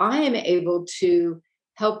 So I am able to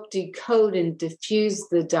help decode and diffuse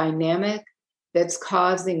the dynamic that's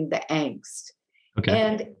causing the angst.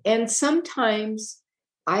 Okay. And sometimes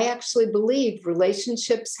I actually believe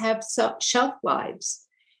relationships have shelf lives.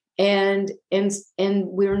 And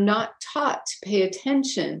we're not taught to pay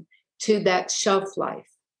attention to that shelf life.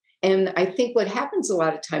 And I think what happens a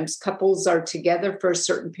lot of times, couples are together for a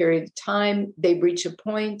certain period of time, they reach a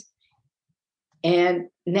point, and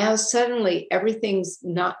now suddenly everything's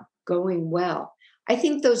not going well. I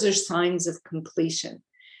think those are signs of completion.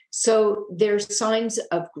 So there's signs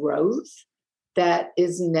of growth that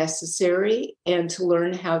is necessary, and to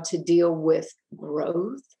learn how to deal with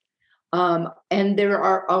growth. And there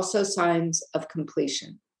are also signs of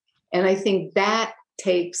completion. And I think that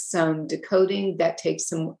takes some decoding, that takes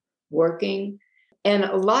some working. And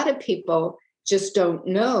a lot of people just don't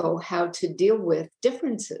know how to deal with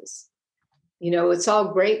differences. It's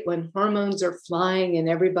all great when hormones are flying and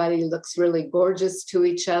everybody looks really gorgeous to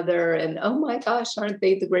each other. And, oh my gosh, aren't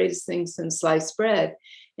they the greatest thing since sliced bread?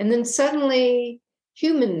 And then suddenly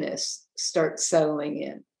humanness starts settling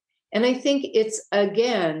in. And I think it's,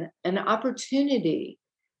 again, an opportunity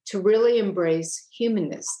to really embrace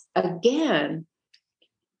humanness. Again,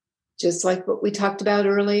 just like what we talked about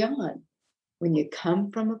early on, when you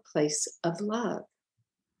come from a place of love.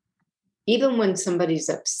 Even when somebody's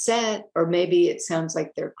upset, or maybe it sounds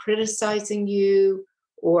like they're criticizing you,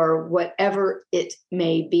 or whatever it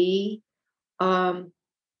may be,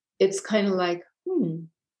 it's kind of like,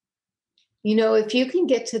 if you can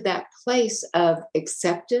get to that place of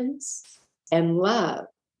acceptance and love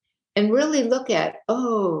and really look at,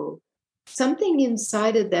 something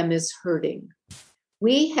inside of them is hurting.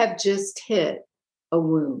 We have just hit a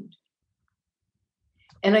wound.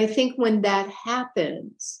 And I think when that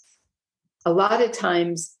happens, a lot of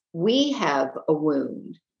times we have a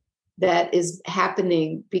wound that is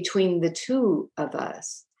happening between the two of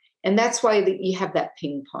us. And that's why you have that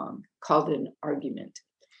ping pong called an argument.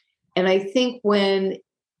 And I think when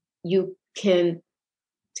you can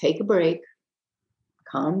take a break,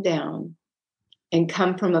 calm down, and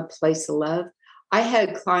come from a place of love. I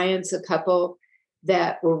had clients, a couple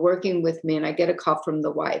that were working with me, and I get a call from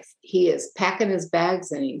the wife. He is packing his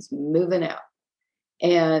bags and he's moving out.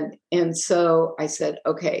 And so I said,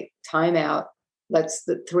 okay, time out. Let's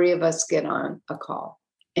the three of us get on a call.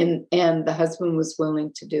 And the husband was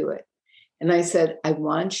willing to do it. And I said, I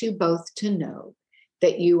want you both to know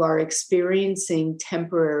that you are experiencing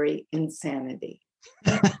temporary insanity.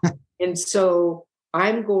 And so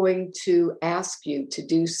I'm going to ask you to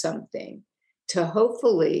do something to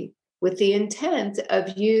hopefully, with the intent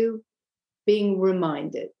of you being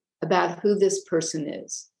reminded about who this person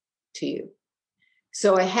is to you.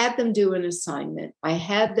 So I had them do an assignment. I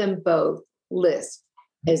had them both list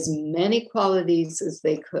as many qualities as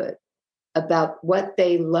they could about what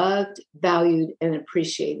they loved, valued, and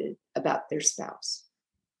appreciated about their spouse.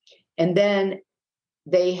 And then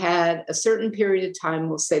they had a certain period of time.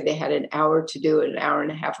 We'll say they had an hour to do it, an hour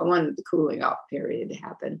and a half. I wanted the cooling off period to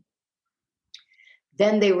happen.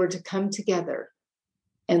 Then they were to come together,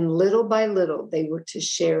 and little by little, they were to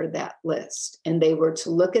share that list, and they were to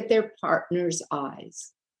look at their partner's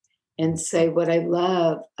eyes and say, what I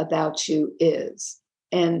love about you is,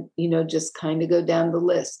 and, just kind of go down the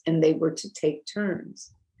list. And they were to take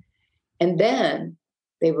turns. And then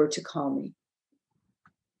they were to call me.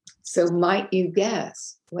 So might you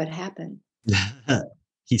guess what happened?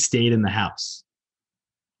 He stayed in the house.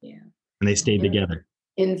 Yeah. And they stayed together.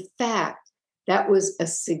 In fact, that was a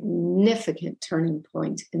significant turning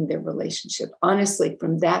point in their relationship. Honestly,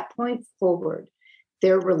 from that point forward,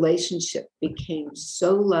 their relationship became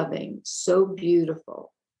so loving, so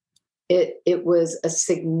beautiful. It was a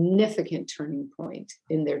significant turning point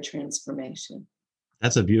in their transformation.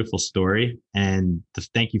 That's a beautiful story. And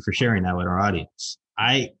thank you for sharing that with our audience.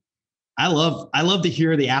 I love to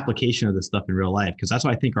hear the application of this stuff in real life, because that's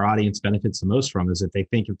what I think our audience benefits the most from, is if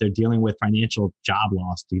they're dealing with financial job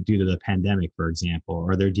loss due to the pandemic, for example,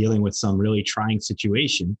 or they're dealing with some really trying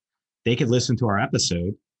situation, they could listen to our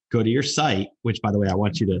episode, go to your site, which, by the way, I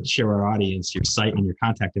want you to share with our audience your site and your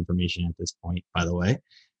contact information at this point, by the way,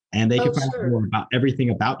 and they can find out more about everything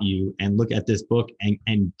about you and look at this book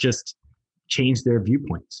and just change their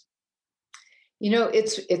viewpoints.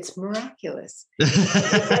 It's miraculous.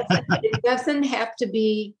 It doesn't have to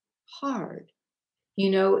be hard.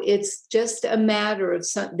 It's just a matter of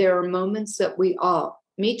there are moments that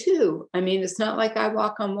me too. I mean, it's not like I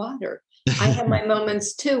walk on water. I have my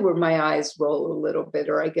moments too, where my eyes roll a little bit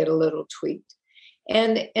or I get a little tweaked.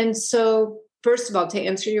 And so, first of all, to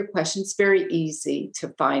answer your question, it's very easy to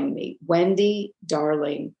find me,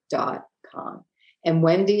 wendydarling.com. And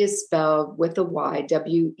Wendy is spelled with a Y,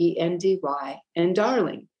 W-E-N-D-Y, and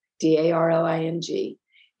Darling, D-A-R-L-I-N-G.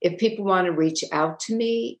 If people want to reach out to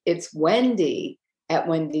me, it's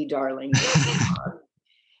wendy@wendydarling.com.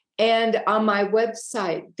 And on my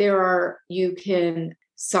website, you can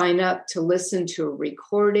sign up to listen to a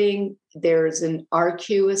recording. There's an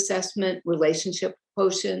RQ assessment, relationship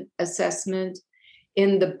quotient assessment.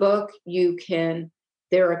 In the book,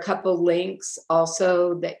 there are a couple links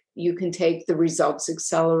also that you can take, the Results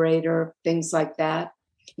Accelerator, things like that.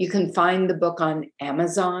 You can find the book on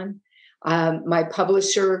Amazon. My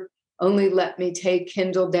publisher only let me take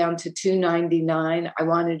Kindle down to $2.99. I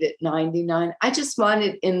wanted it $99. I just want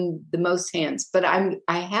it in the most hands. But I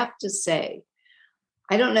have to say,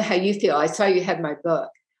 I don't know how you feel. I saw you had my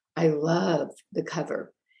book. I love the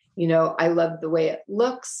cover. I love the way it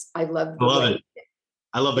looks. I love it.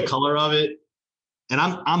 I love the color of it. And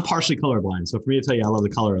I'm partially colorblind. So for me to tell you I love the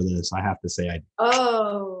color of this, I have to say it's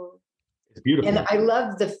beautiful. And I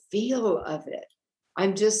love the feel of it.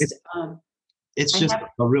 It's just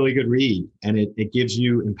a really good read, and it gives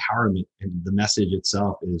you empowerment, and the message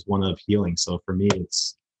itself is one of healing. So for me,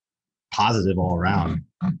 it's positive all around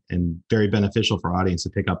and very beneficial for audience to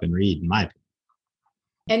pick up and read, in my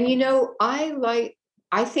opinion. And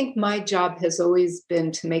I think my job has always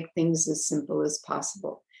been to make things as simple as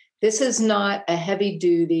possible. This is not a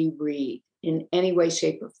heavy-duty read in any way,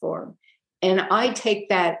 shape, or form. And I take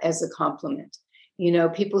that as a compliment.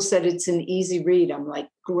 People said it's an easy read. I'm like,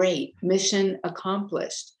 great, mission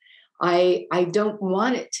accomplished. I don't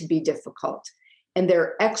want it to be difficult. And there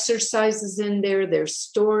are exercises in there. There's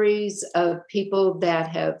stories of people that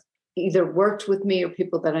have either worked with me or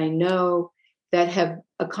people that I know that have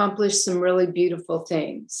accomplished some really beautiful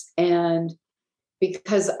things. And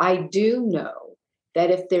because I do know that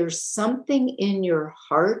if there's something in your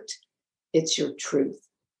heart, it's your truth.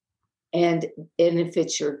 And if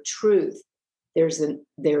it's your truth, there is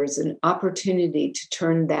an opportunity to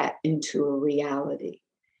turn that into a reality.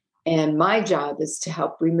 And my job is to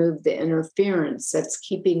help remove the interference that's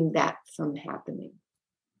keeping that from happening.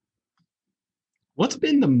 What's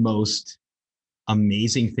been the most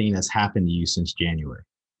amazing thing that's happened to you since January,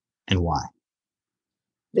 and why?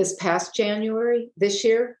 This past January, this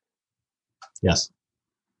year? Yes.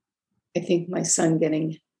 I think my son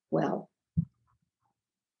getting well.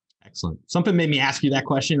 Excellent. Something made me ask you that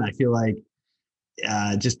question. I feel like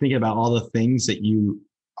just thinking about all the things that you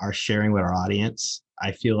are sharing with our audience,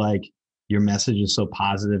 I feel like your message is so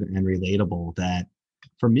positive and relatable that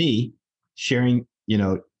for me, sharing,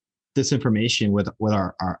 this information with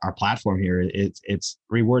our platform here, it's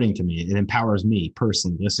rewarding to me. It empowers me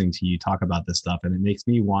personally listening to you talk about this stuff. And it makes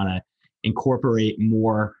me want to incorporate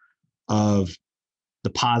more of the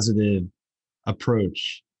positive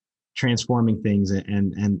approach, transforming things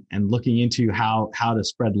and looking into how to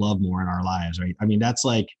spread love more in our lives, right? I mean, that's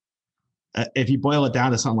like, if you boil it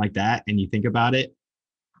down to something like that and you think about it,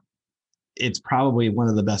 it's probably one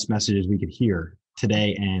of the best messages we could hear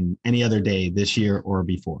today and any other day this year or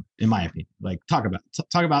before, in my opinion. Like talk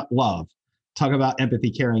about love, talk about empathy,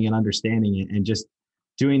 caring, and understanding, and just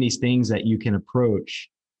doing these things that you can approach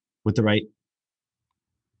with the right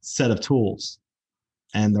set of tools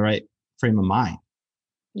and the right frame of mind.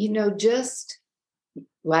 Just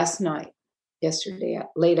last night, yesterday,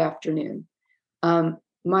 late afternoon,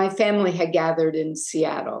 my family had gathered in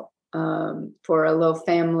Seattle for a little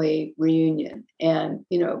family reunion. And,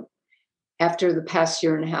 after the past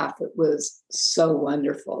year and a half, it was so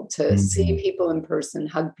wonderful to see people in person,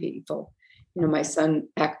 hug people. You know, my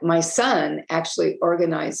son actually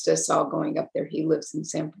organized us all going up there. He lives in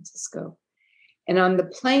San Francisco. And on the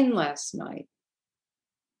plane last night,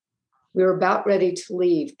 we were about ready to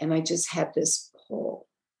leave, and I just had this pull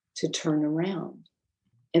to turn around.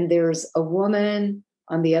 And there's a woman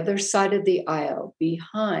on the other side of the aisle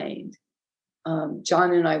behind.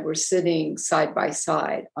 John and I were sitting side by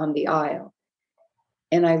side on the aisle.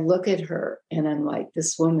 And I look at her and I'm like,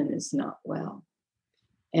 this woman is not well.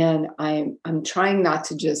 And I'm trying not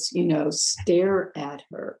to just, stare at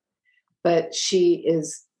her, but she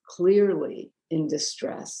is clearly in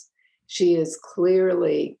distress. She is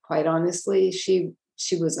clearly, quite honestly, she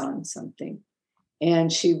was on something.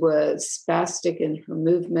 And she was spastic in her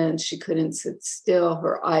movements. She couldn't sit still.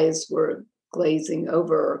 Her eyes were glazing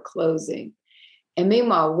over or closing. And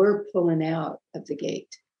meanwhile, we're pulling out of the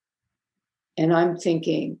gate. And I'm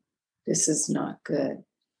thinking, this is not good.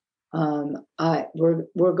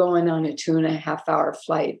 We're going on a 2.5-hour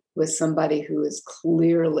flight with somebody who is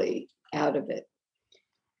clearly out of it.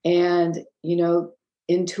 And,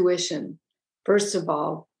 intuition, first of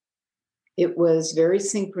all, it was very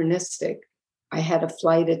synchronistic. I had a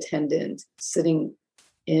flight attendant sitting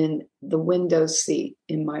in the window seat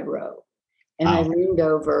in my row. And I leaned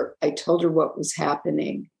over, I told her what was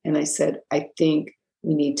happening. And I said, I think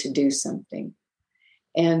we need to do something.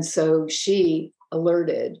 And so she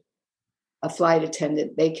alerted a flight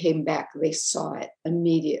attendant. They came back, they saw it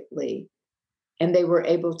immediately, and they were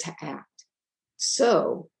able to act.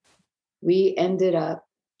 So we ended up,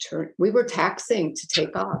 we were taxiing to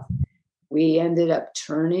take off. We ended up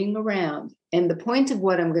turning around. And the point of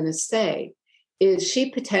what I'm going to say is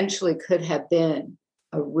she potentially could have been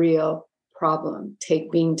a real problem,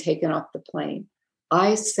 being taken off the plane.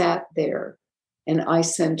 I sat there and I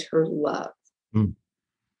sent her love.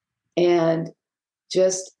 And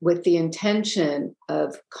just with the intention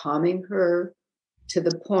of calming her to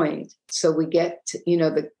the point. So we get to,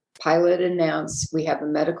 the pilot announced, we have a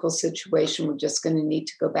medical situation. We're just going to need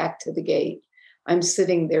to go back to the gate. I'm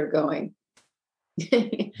sitting there going,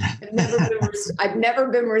 I've never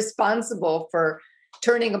been responsible for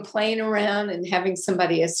turning a plane around and having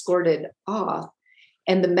somebody escorted off.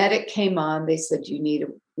 And the medic came on. They said, you need,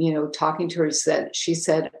 talking to her, she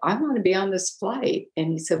said, I want to be on this flight.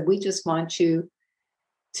 And he said, we just want you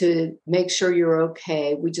to make sure you're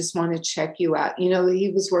okay. We just want to check you out.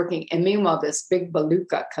 He was working. And meanwhile, this big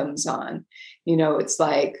beluga comes on. It's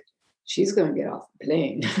like, she's going to get off the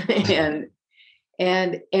plane.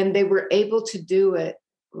 and they were able to do it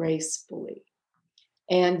gracefully.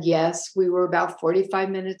 And yes, we were about 45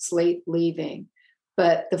 minutes late leaving,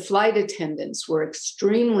 but the flight attendants were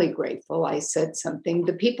extremely grateful. I said something.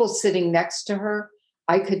 The people sitting next to her,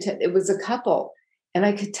 I could tell it was a couple, and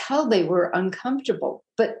I could tell they were uncomfortable,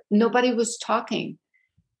 but nobody was talking.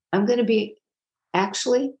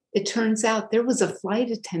 Actually, it turns out there was a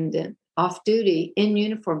flight attendant off duty in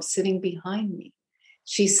uniform sitting behind me.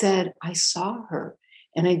 She said, I saw her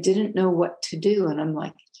and I didn't know what to do. And I'm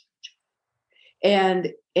like,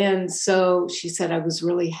 and so she said, I was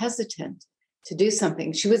really hesitant to do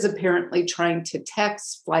something. She was apparently trying to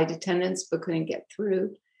text flight attendants, but couldn't get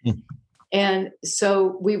through. And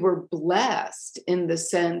so we were blessed in the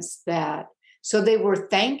sense that, so they were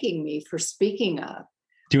thanking me for speaking up,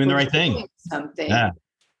 doing the right thing, something. Yeah.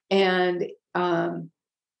 And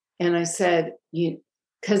I said,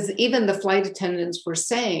 because even the flight attendants were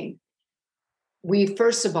saying, we,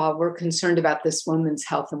 first of all, were concerned about this woman's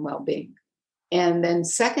health and well-being. And then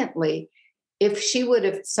secondly, if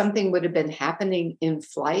something would have been happening in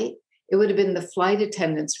flight, it would have been the flight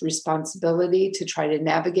attendant's responsibility to try to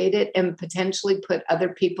navigate it and potentially put other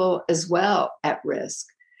people as well at risk.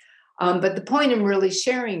 But the point in really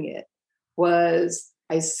sharing it was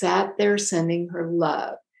I sat there sending her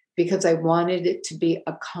love because I wanted it to be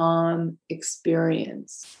a calm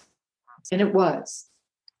experience. And it was.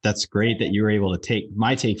 That's great that you were able to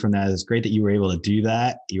my take from that is great that you were able to do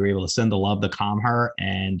that. You were able to send the love to calm her,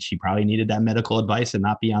 and she probably needed that medical advice and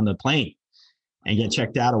not be on the plane and get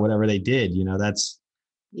checked out or whatever they did. That's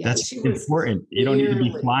important. You don't need to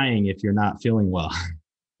be flying if you're not feeling well.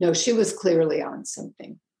 No, she was clearly on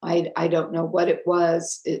something. I don't know what it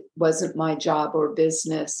was. It wasn't my job or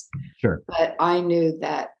business. Sure. But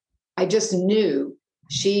I just knew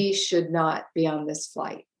she should not be on this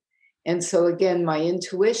flight. And so again, my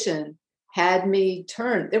intuition had me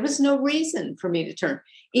turn. There was no reason for me to turn.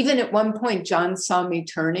 Even at one point, John saw me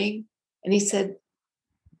turning and he said,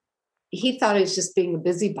 he thought I was just being a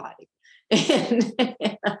busybody. And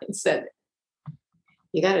I said,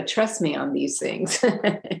 you got to trust me on these things.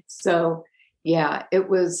 So yeah, it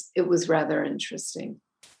was rather interesting.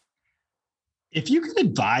 If you could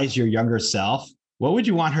advise your younger self, what would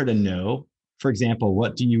you want her to know? For example,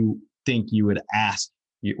 what do you think you would ask?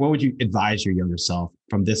 What would you advise your younger self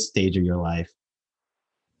from this stage of your life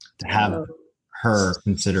to have her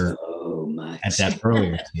consider so much at that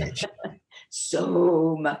earlier stage?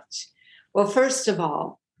 So much. Well, first of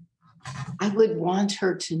all, I would want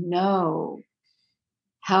her to know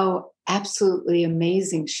how absolutely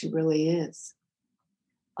amazing she really is.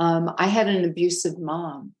 I had an abusive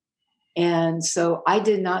mom, and so I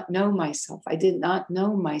did not know myself. I did not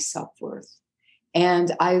know my self-worth.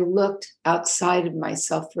 And I looked outside of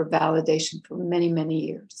myself for validation for many, many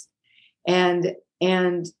years. And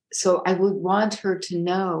so I would want her to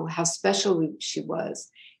know how special she was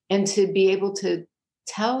and to be able to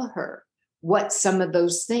tell her what some of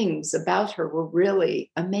those things about her were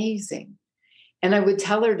really amazing. And I would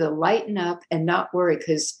tell her to lighten up and not worry,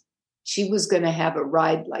 because she was going to have a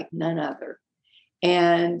ride like none other.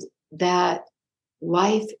 And that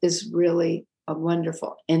life is really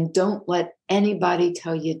wonderful. And don't let anybody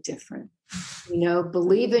tell you different.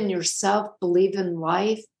 Believe in yourself, believe in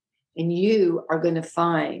life, and you are going to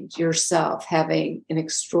find yourself having an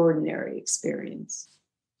extraordinary experience.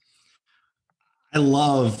 I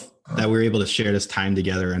love that we're able to share this time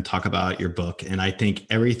together and talk about your book. And I think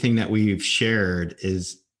everything that we've shared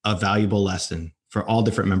is a valuable lesson for all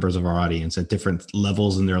different members of our audience at different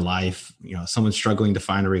levels in their life. Someone struggling to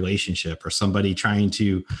find a relationship or somebody trying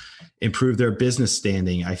to improve their business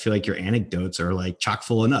standing. I feel like your anecdotes are like chock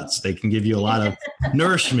full of nuts. They can give you a lot of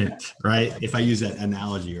nourishment, right? If I use that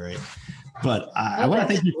analogy, right? But I want to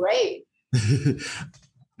thank you. Great.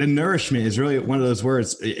 The nourishment is really one of those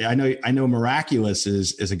words. I know miraculous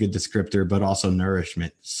is a good descriptor, but also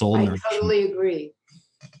nourishment, soul nourishment. I totally agree.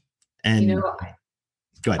 And go ahead.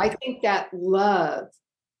 I think that love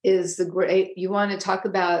is you want to talk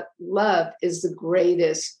about love is the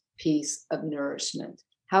greatest piece of nourishment,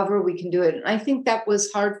 however we can do it. And I think that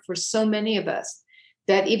was hard for so many of us,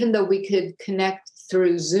 that even though we could connect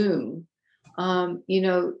through Zoom,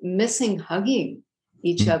 missing hugging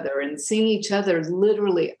each other and seeing each other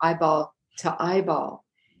literally eyeball to eyeball.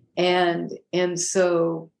 And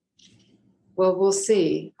so, well, we'll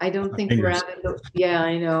see. I don't think we're out of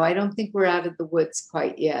I don't think we're out of the woods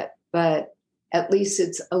quite yet, but at least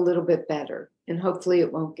it's a little bit better, and hopefully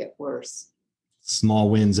it won't get worse. Small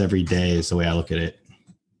wins every day is the way I look at it.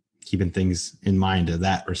 Keeping things in mind in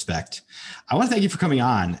that respect. I want to thank you for coming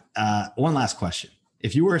on. One last question.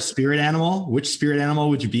 If you were a spirit animal, which spirit animal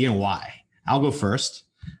would you be and why? I'll go first.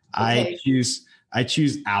 Okay. I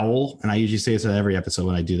choose owl, and I usually say this at every episode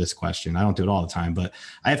when I do this question. I don't do it all the time, but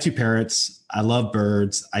I have 2 parrots. I love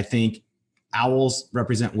birds. I think owls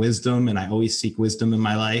represent wisdom, and I always seek wisdom in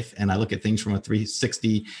my life. And I look at things from a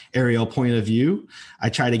 360 aerial point of view. I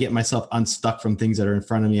try to get myself unstuck from things that are in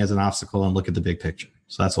front of me as an obstacle and look at the big picture.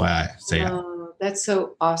 So that's why I say owl. That's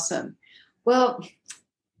so awesome. Well,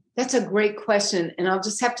 that's a great question. And I'll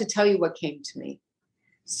just have to tell you what came to me.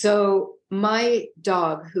 So my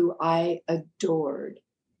dog, who I adored,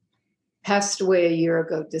 passed away a year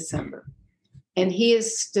ago, December, and he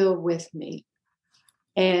is still with me,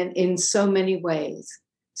 and in so many ways.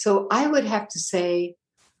 So I would have to say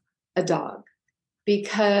a dog,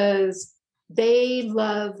 because they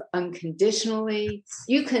love unconditionally.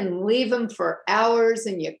 You can leave them for hours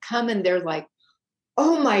and you come and they're like,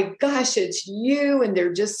 oh my gosh, it's you. And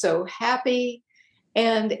they're just so happy.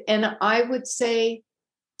 And I would say,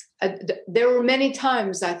 there were many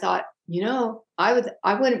times I thought, I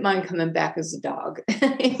wouldn't mind coming back as a dog.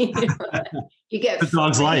 You get the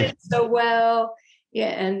dog's life so well. Yeah.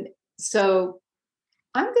 And so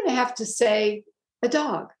I'm going to have to say a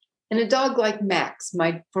dog, and a dog like Max,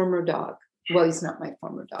 my former dog. Well, he's not my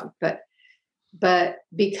former dog, but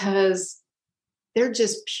because they're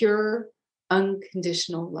just pure,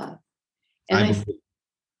 unconditional love. And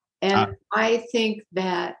I think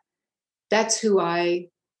that that's who I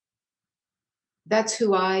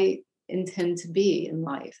intend to be in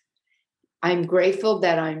life. I'm grateful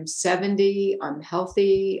that I'm 70, I'm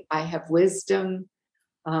healthy, I have wisdom,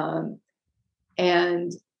 and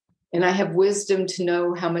I have wisdom to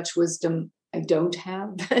know how much wisdom I don't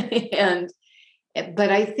have.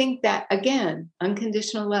 But I think that, again,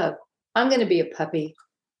 unconditional love. I'm going to be a puppy.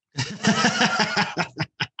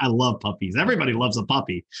 I love puppies. Everybody loves a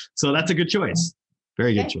puppy. So that's a good choice.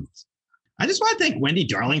 Very good choice. I just want to thank Wendy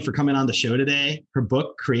Darling for coming on the show today. Her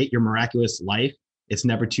book, Create Your Miraculous Life, It's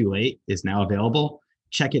Never Too Late, is now available.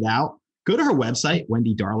 Check it out. Go to her website,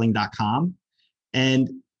 wendydarling.com. And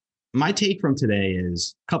my take from today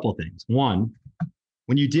is a couple of things. One,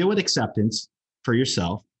 when you deal with acceptance for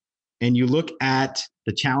yourself, and you look at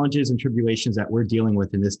the challenges and tribulations that we're dealing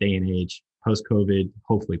with in this day and age, post-COVID,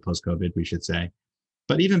 hopefully post-COVID, we should say,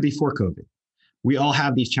 but even before COVID, we all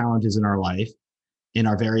have these challenges in our life, in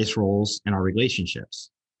our various roles, in our relationships.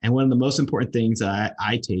 And one of the most important things that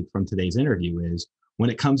I take from today's interview is when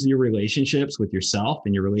it comes to your relationships with yourself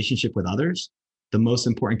and your relationship with others, the most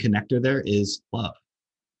important connector there is love.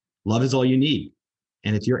 Love is all you need.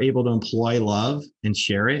 And if you're able to employ love and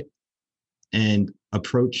share it and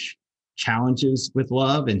approach challenges with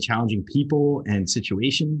love and challenging people and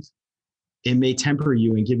situations, it may temper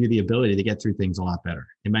you and give you the ability to get through things a lot better.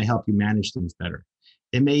 It may help you manage things better.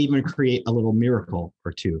 It may even create a little miracle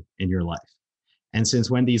or two in your life. And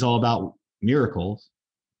since Wendy's all about miracles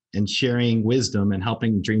and sharing wisdom and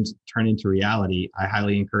helping dreams turn into reality, I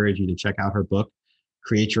highly encourage you to check out her book,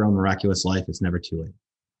 Create Your Own Miraculous Life. It's never too late.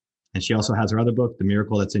 And she also has her other book, The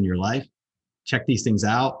Miracle That's in Your Life. Check these things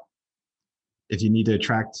out. If you need to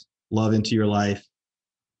attract love into your life,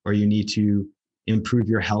 or you need to improve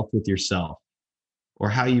your health with yourself, or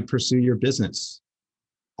how you pursue your business,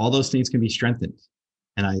 all those things can be strengthened.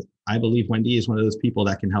 And I believe Wendy is one of those people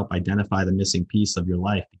that can help identify the missing piece of your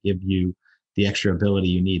life to give you the extra ability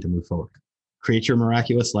you need to move forward. Create Your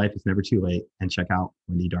Miraculous Life. It's never too late. And check out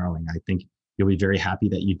Wendy Darling. I think you'll be very happy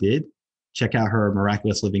that you did. Check out her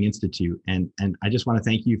Miraculous Living Institute. And I just want to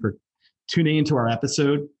thank you for tuning into our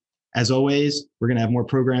episode. As always, we're going to have more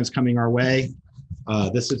programs coming our way.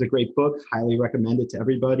 This is a great book. Highly recommend it to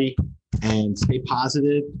everybody. And stay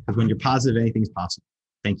positive, because when you're positive, anything's possible.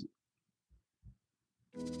 Thank you.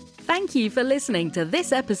 Thank you for listening to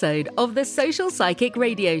this episode of the Social Psychic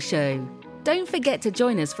Radio Show. Don't forget to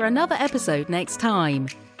join us for another episode next time.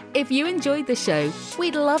 If you enjoyed the show,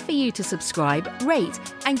 we'd love for you to subscribe, rate,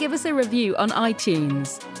 and give us a review on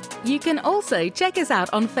iTunes. You can also check us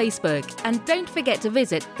out on Facebook, and don't forget to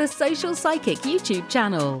visit the Social Psychic YouTube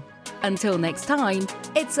channel. Until next time,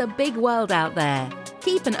 it's a big world out there.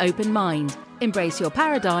 Keep an open mind, embrace your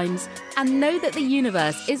paradigms, and know that the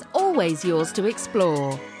universe is always yours to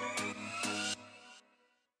explore.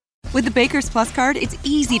 With the Baker's Plus card, it's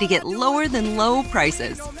easy to get lower than low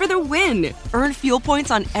prices for the win. Earn fuel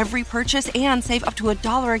points on every purchase and save up to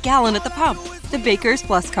 $1 a gallon at the pump. The Baker's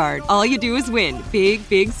Plus card. All you do is win. Big,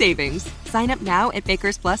 big savings. Sign up now at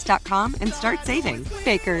bakersplus.com and start saving.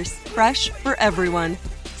 Baker's. Fresh for everyone.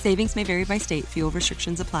 Savings may vary by state. Fuel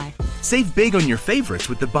restrictions apply. Save big on your favorites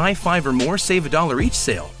with the Buy 5 or More, Save $1 each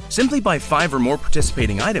sale. Simply buy 5 or more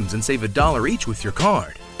participating items and save $1 each with your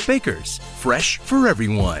card. Baker's. Fresh for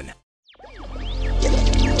everyone.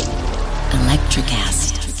 Electricast.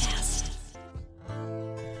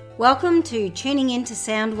 Welcome to Tuning Into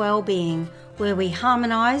Sound Wellbeing, where we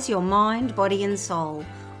harmonise your mind, body and soul.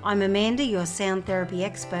 I'm Amanda, your sound therapy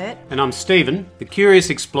expert. And I'm Stephen, the curious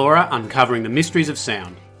explorer uncovering the mysteries of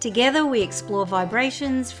sound. Together we explore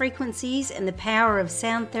vibrations, frequencies and the power of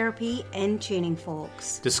sound therapy and tuning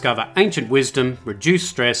forks. Discover ancient wisdom, reduce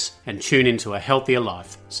stress and tune into a healthier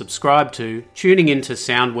life. Subscribe to Tuning Into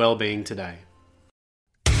Sound Wellbeing today.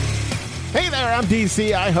 Hey there, I'm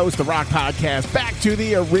DC. I host the rock podcast, Back to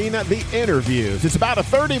the Arena, The Interviews. It's about a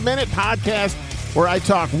 30-minute podcast where I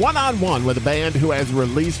talk one-on-one with a band who has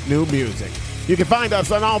released new music. You can find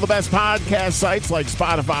us on all the best podcast sites like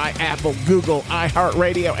Spotify, Apple, Google,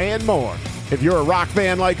 iHeartRadio, and more. If you're a rock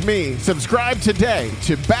fan like me, subscribe today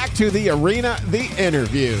to Back to the Arena, The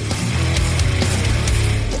Interviews.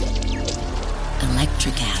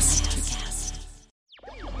 Electricast.